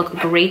lids and it would look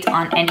great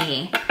on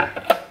any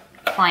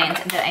client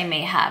that I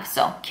may have.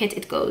 So kit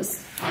it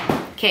goes.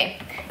 Okay,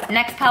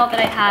 next palette that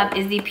I have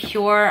is the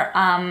Pure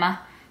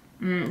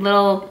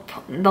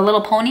The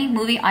Little Pony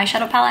movie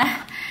eyeshadow palette.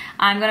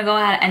 I'm gonna go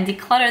ahead and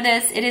declutter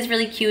this. It is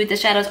really cute. The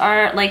shadows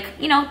are like,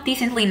 you know,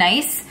 decently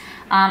nice.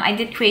 I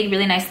did create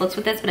really nice looks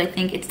with this, but I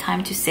think it's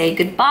time to say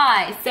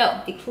goodbye. So,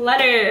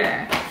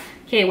 declutter.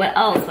 Okay, what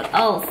else? What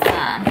else?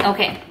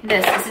 Okay,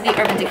 this is the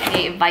Urban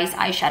Decay Vice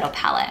eyeshadow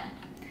palette.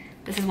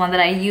 This is one that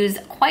I use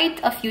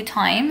quite a few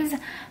times,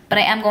 but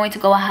I am going to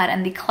go ahead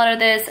and declutter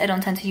this. I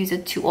don't tend to use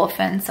it too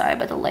often. Sorry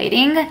about the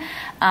lighting.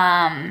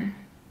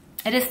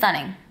 It is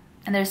stunning.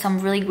 And there's some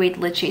really great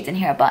lid shades in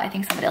here, but I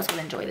think somebody else will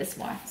enjoy this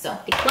more. So,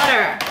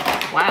 declutter.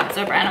 Wow, I'm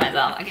so proud of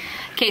myself.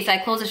 Okay, so I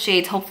close the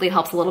shades. Hopefully it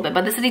helps a little bit.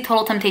 But this is the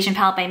Total Temptation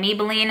palette by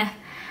Maybelline.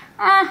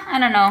 I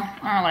don't know. I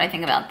don't know what I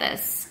think about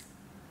this.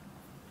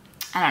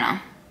 I don't know.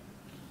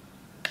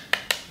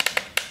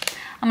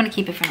 I'm gonna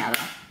keep it for now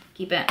though.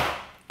 Keep it.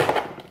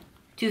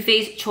 Too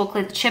Faced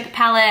Chocolate Chip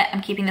palette.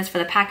 I'm keeping this for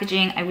the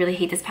packaging. I really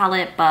hate this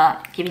palette,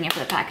 but keeping it for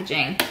the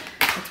packaging.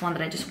 It's one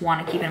that I just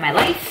want to keep in my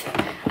life.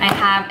 I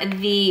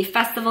have the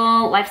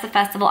Life's a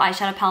Festival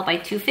eyeshadow palette by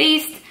Too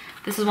Faced.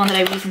 This is one that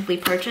I recently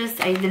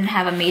purchased. I didn't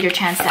have a major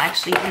chance to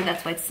actually use it.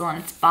 That's why it's still in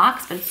its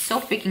box, but it's so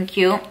freaking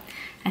cute.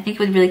 I think it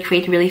would really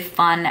create really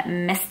fun,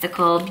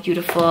 mystical,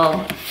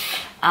 beautiful,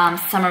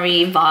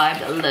 summery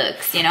vibed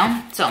looks, you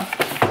know? So,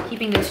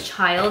 keeping this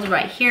child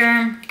right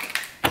here.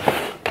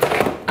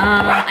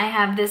 I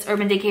have this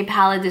Urban Decay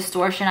palette,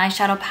 Distortion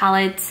eyeshadow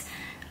palette.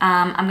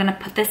 I'm gonna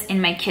put this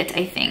in my kit,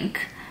 I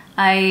think.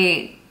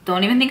 I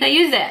don't even think I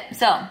used it.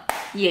 So,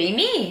 yay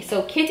me.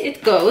 So, kit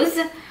it goes.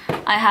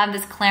 I have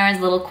this Clarins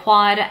little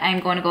quad. I'm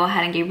going to go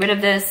ahead and get rid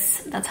of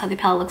this. That's how the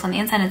palette looks on the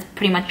inside. It's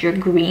pretty much your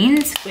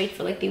greens. Great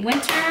for like the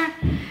winter.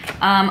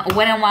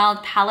 Wet n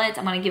Wild palette.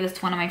 I'm going to give this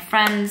to one of my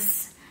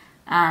friends.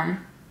 it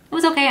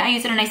was okay. I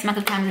used it a nice amount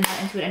of times and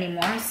not into it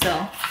anymore.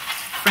 So,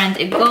 friend,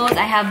 it goes.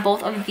 I have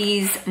both of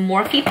these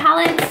Morphe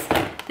palettes.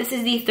 This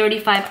is the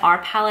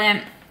 35R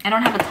palette. I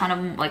don't have a ton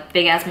of like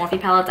big ass Morphe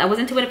palettes. I was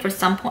into it for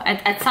some point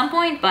at some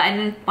point, but I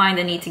didn't find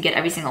the need to get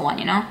every single one,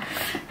 you know?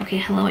 Okay,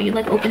 hello, are you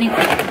like opening?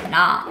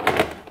 Nah.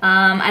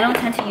 I don't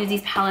tend to use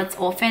these palettes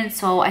often,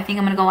 so I think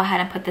I'm gonna go ahead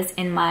and put this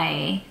in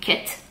my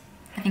kit.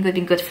 I think it would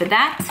be good for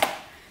that.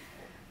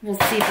 We'll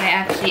see if I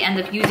actually end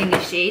up using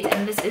these shades.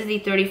 And this is the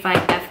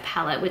 35F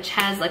palette, which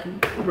has like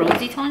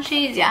rosy tone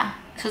shades. Yeah,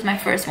 this was my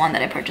first one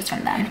that I purchased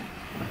from them.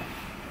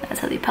 That's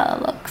how the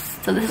palette looks.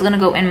 So this is gonna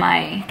go in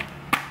my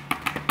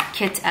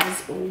kit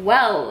as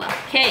well.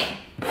 Okay,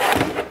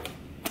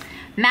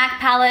 MAC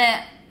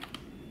palette.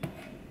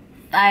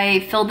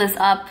 I filled this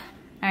up.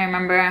 I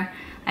remember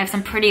I have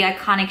some pretty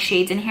iconic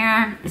shades in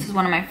here. This is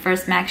one of my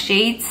first MAC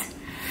shades.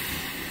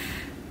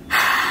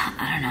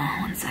 I don't know,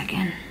 1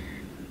 second.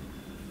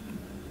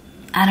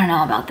 I don't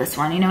know about this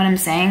one, you know what I'm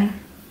saying?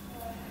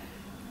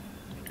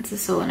 This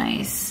is so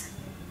nice.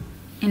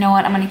 You know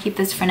what, I'm gonna keep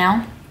this for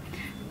now,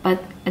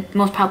 but it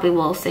most probably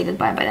will say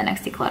goodbye by the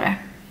next declutter.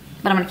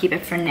 But I'm gonna keep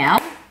it for now.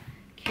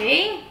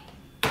 Okay.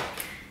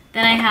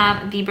 Then I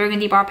have the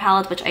Burgundy Bar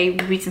palette, which I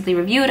recently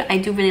reviewed. I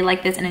do really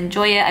like this and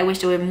enjoy it. I wish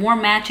there were more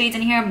matte shades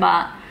in here,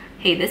 but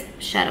hey, this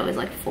shadow is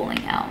like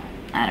falling out.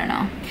 I don't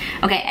know.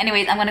 Okay,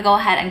 anyways, I'm gonna go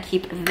ahead and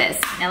keep this.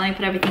 Now let me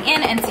put everything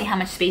in and see how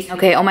much space.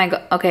 Okay, oh my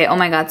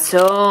god,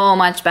 so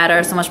much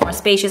better, so much more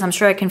spacious. I'm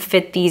sure I can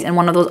fit these in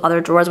one of those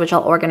other drawers, which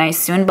I'll organize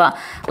soon, but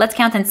let's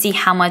count and see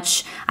how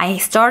much I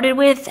started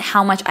with,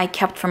 how much I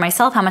kept for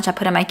myself, how much I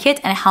put in my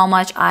kit, and how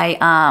much I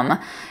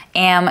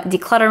am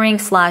decluttering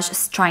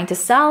 / trying to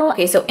sell.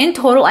 Okay, so in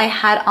total I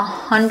had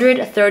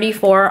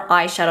 134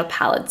 eyeshadow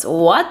palettes.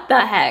 What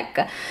the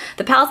heck?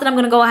 The palettes that I'm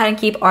gonna go ahead and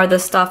keep are the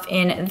stuff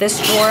in this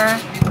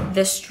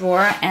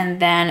drawer, and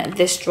then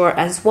this drawer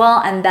as well,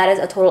 and that is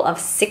a total of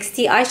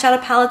 60 eyeshadow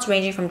palettes,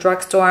 ranging from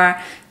drugstore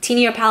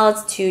teenier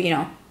palettes to, you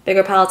know,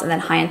 bigger palettes, and then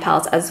high-end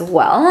palettes as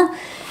well.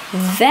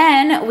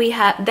 Then we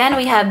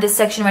have this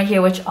section right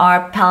here, which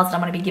are palettes that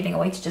I'm going to be giving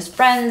away to just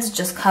friends,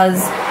 just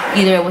because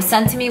either it was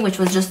sent to me, which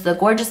was just the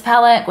Gorgeous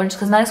palette, Gorgeous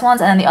Cosmetics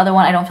ones, and then the other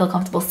one I don't feel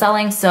comfortable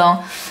selling,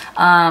 so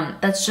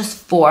that's just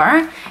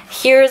 4.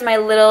 Here's my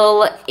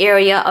little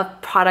area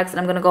of products that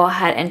I'm going to go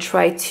ahead and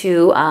try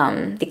to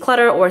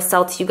declutter or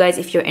sell to you guys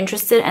if you're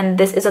interested, and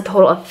this is a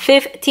total of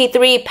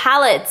 53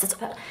 palettes.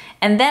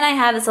 And then I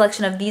have a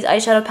selection of these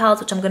eyeshadow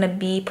palettes, which I'm going to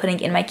be putting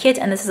in my kit,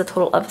 and this is a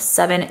total of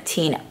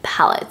 17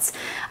 palettes.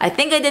 I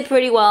think I did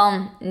pretty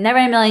well. Never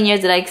in a million years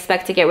did I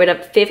expect to get rid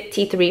of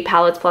 53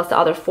 palettes plus the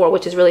other 4,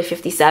 which is really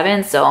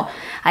 57, so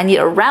I need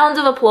a round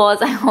of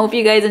applause. I hope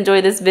you guys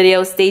enjoyed this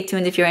video. Stay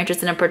tuned if you're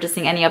interested in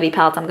purchasing any of the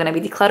palettes I'm going to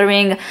be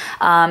decluttering.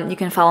 You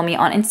can follow me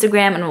on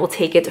Instagram, and we'll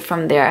take it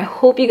from there. I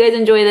hope you guys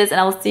enjoy this,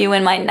 and I will see you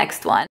in my next one.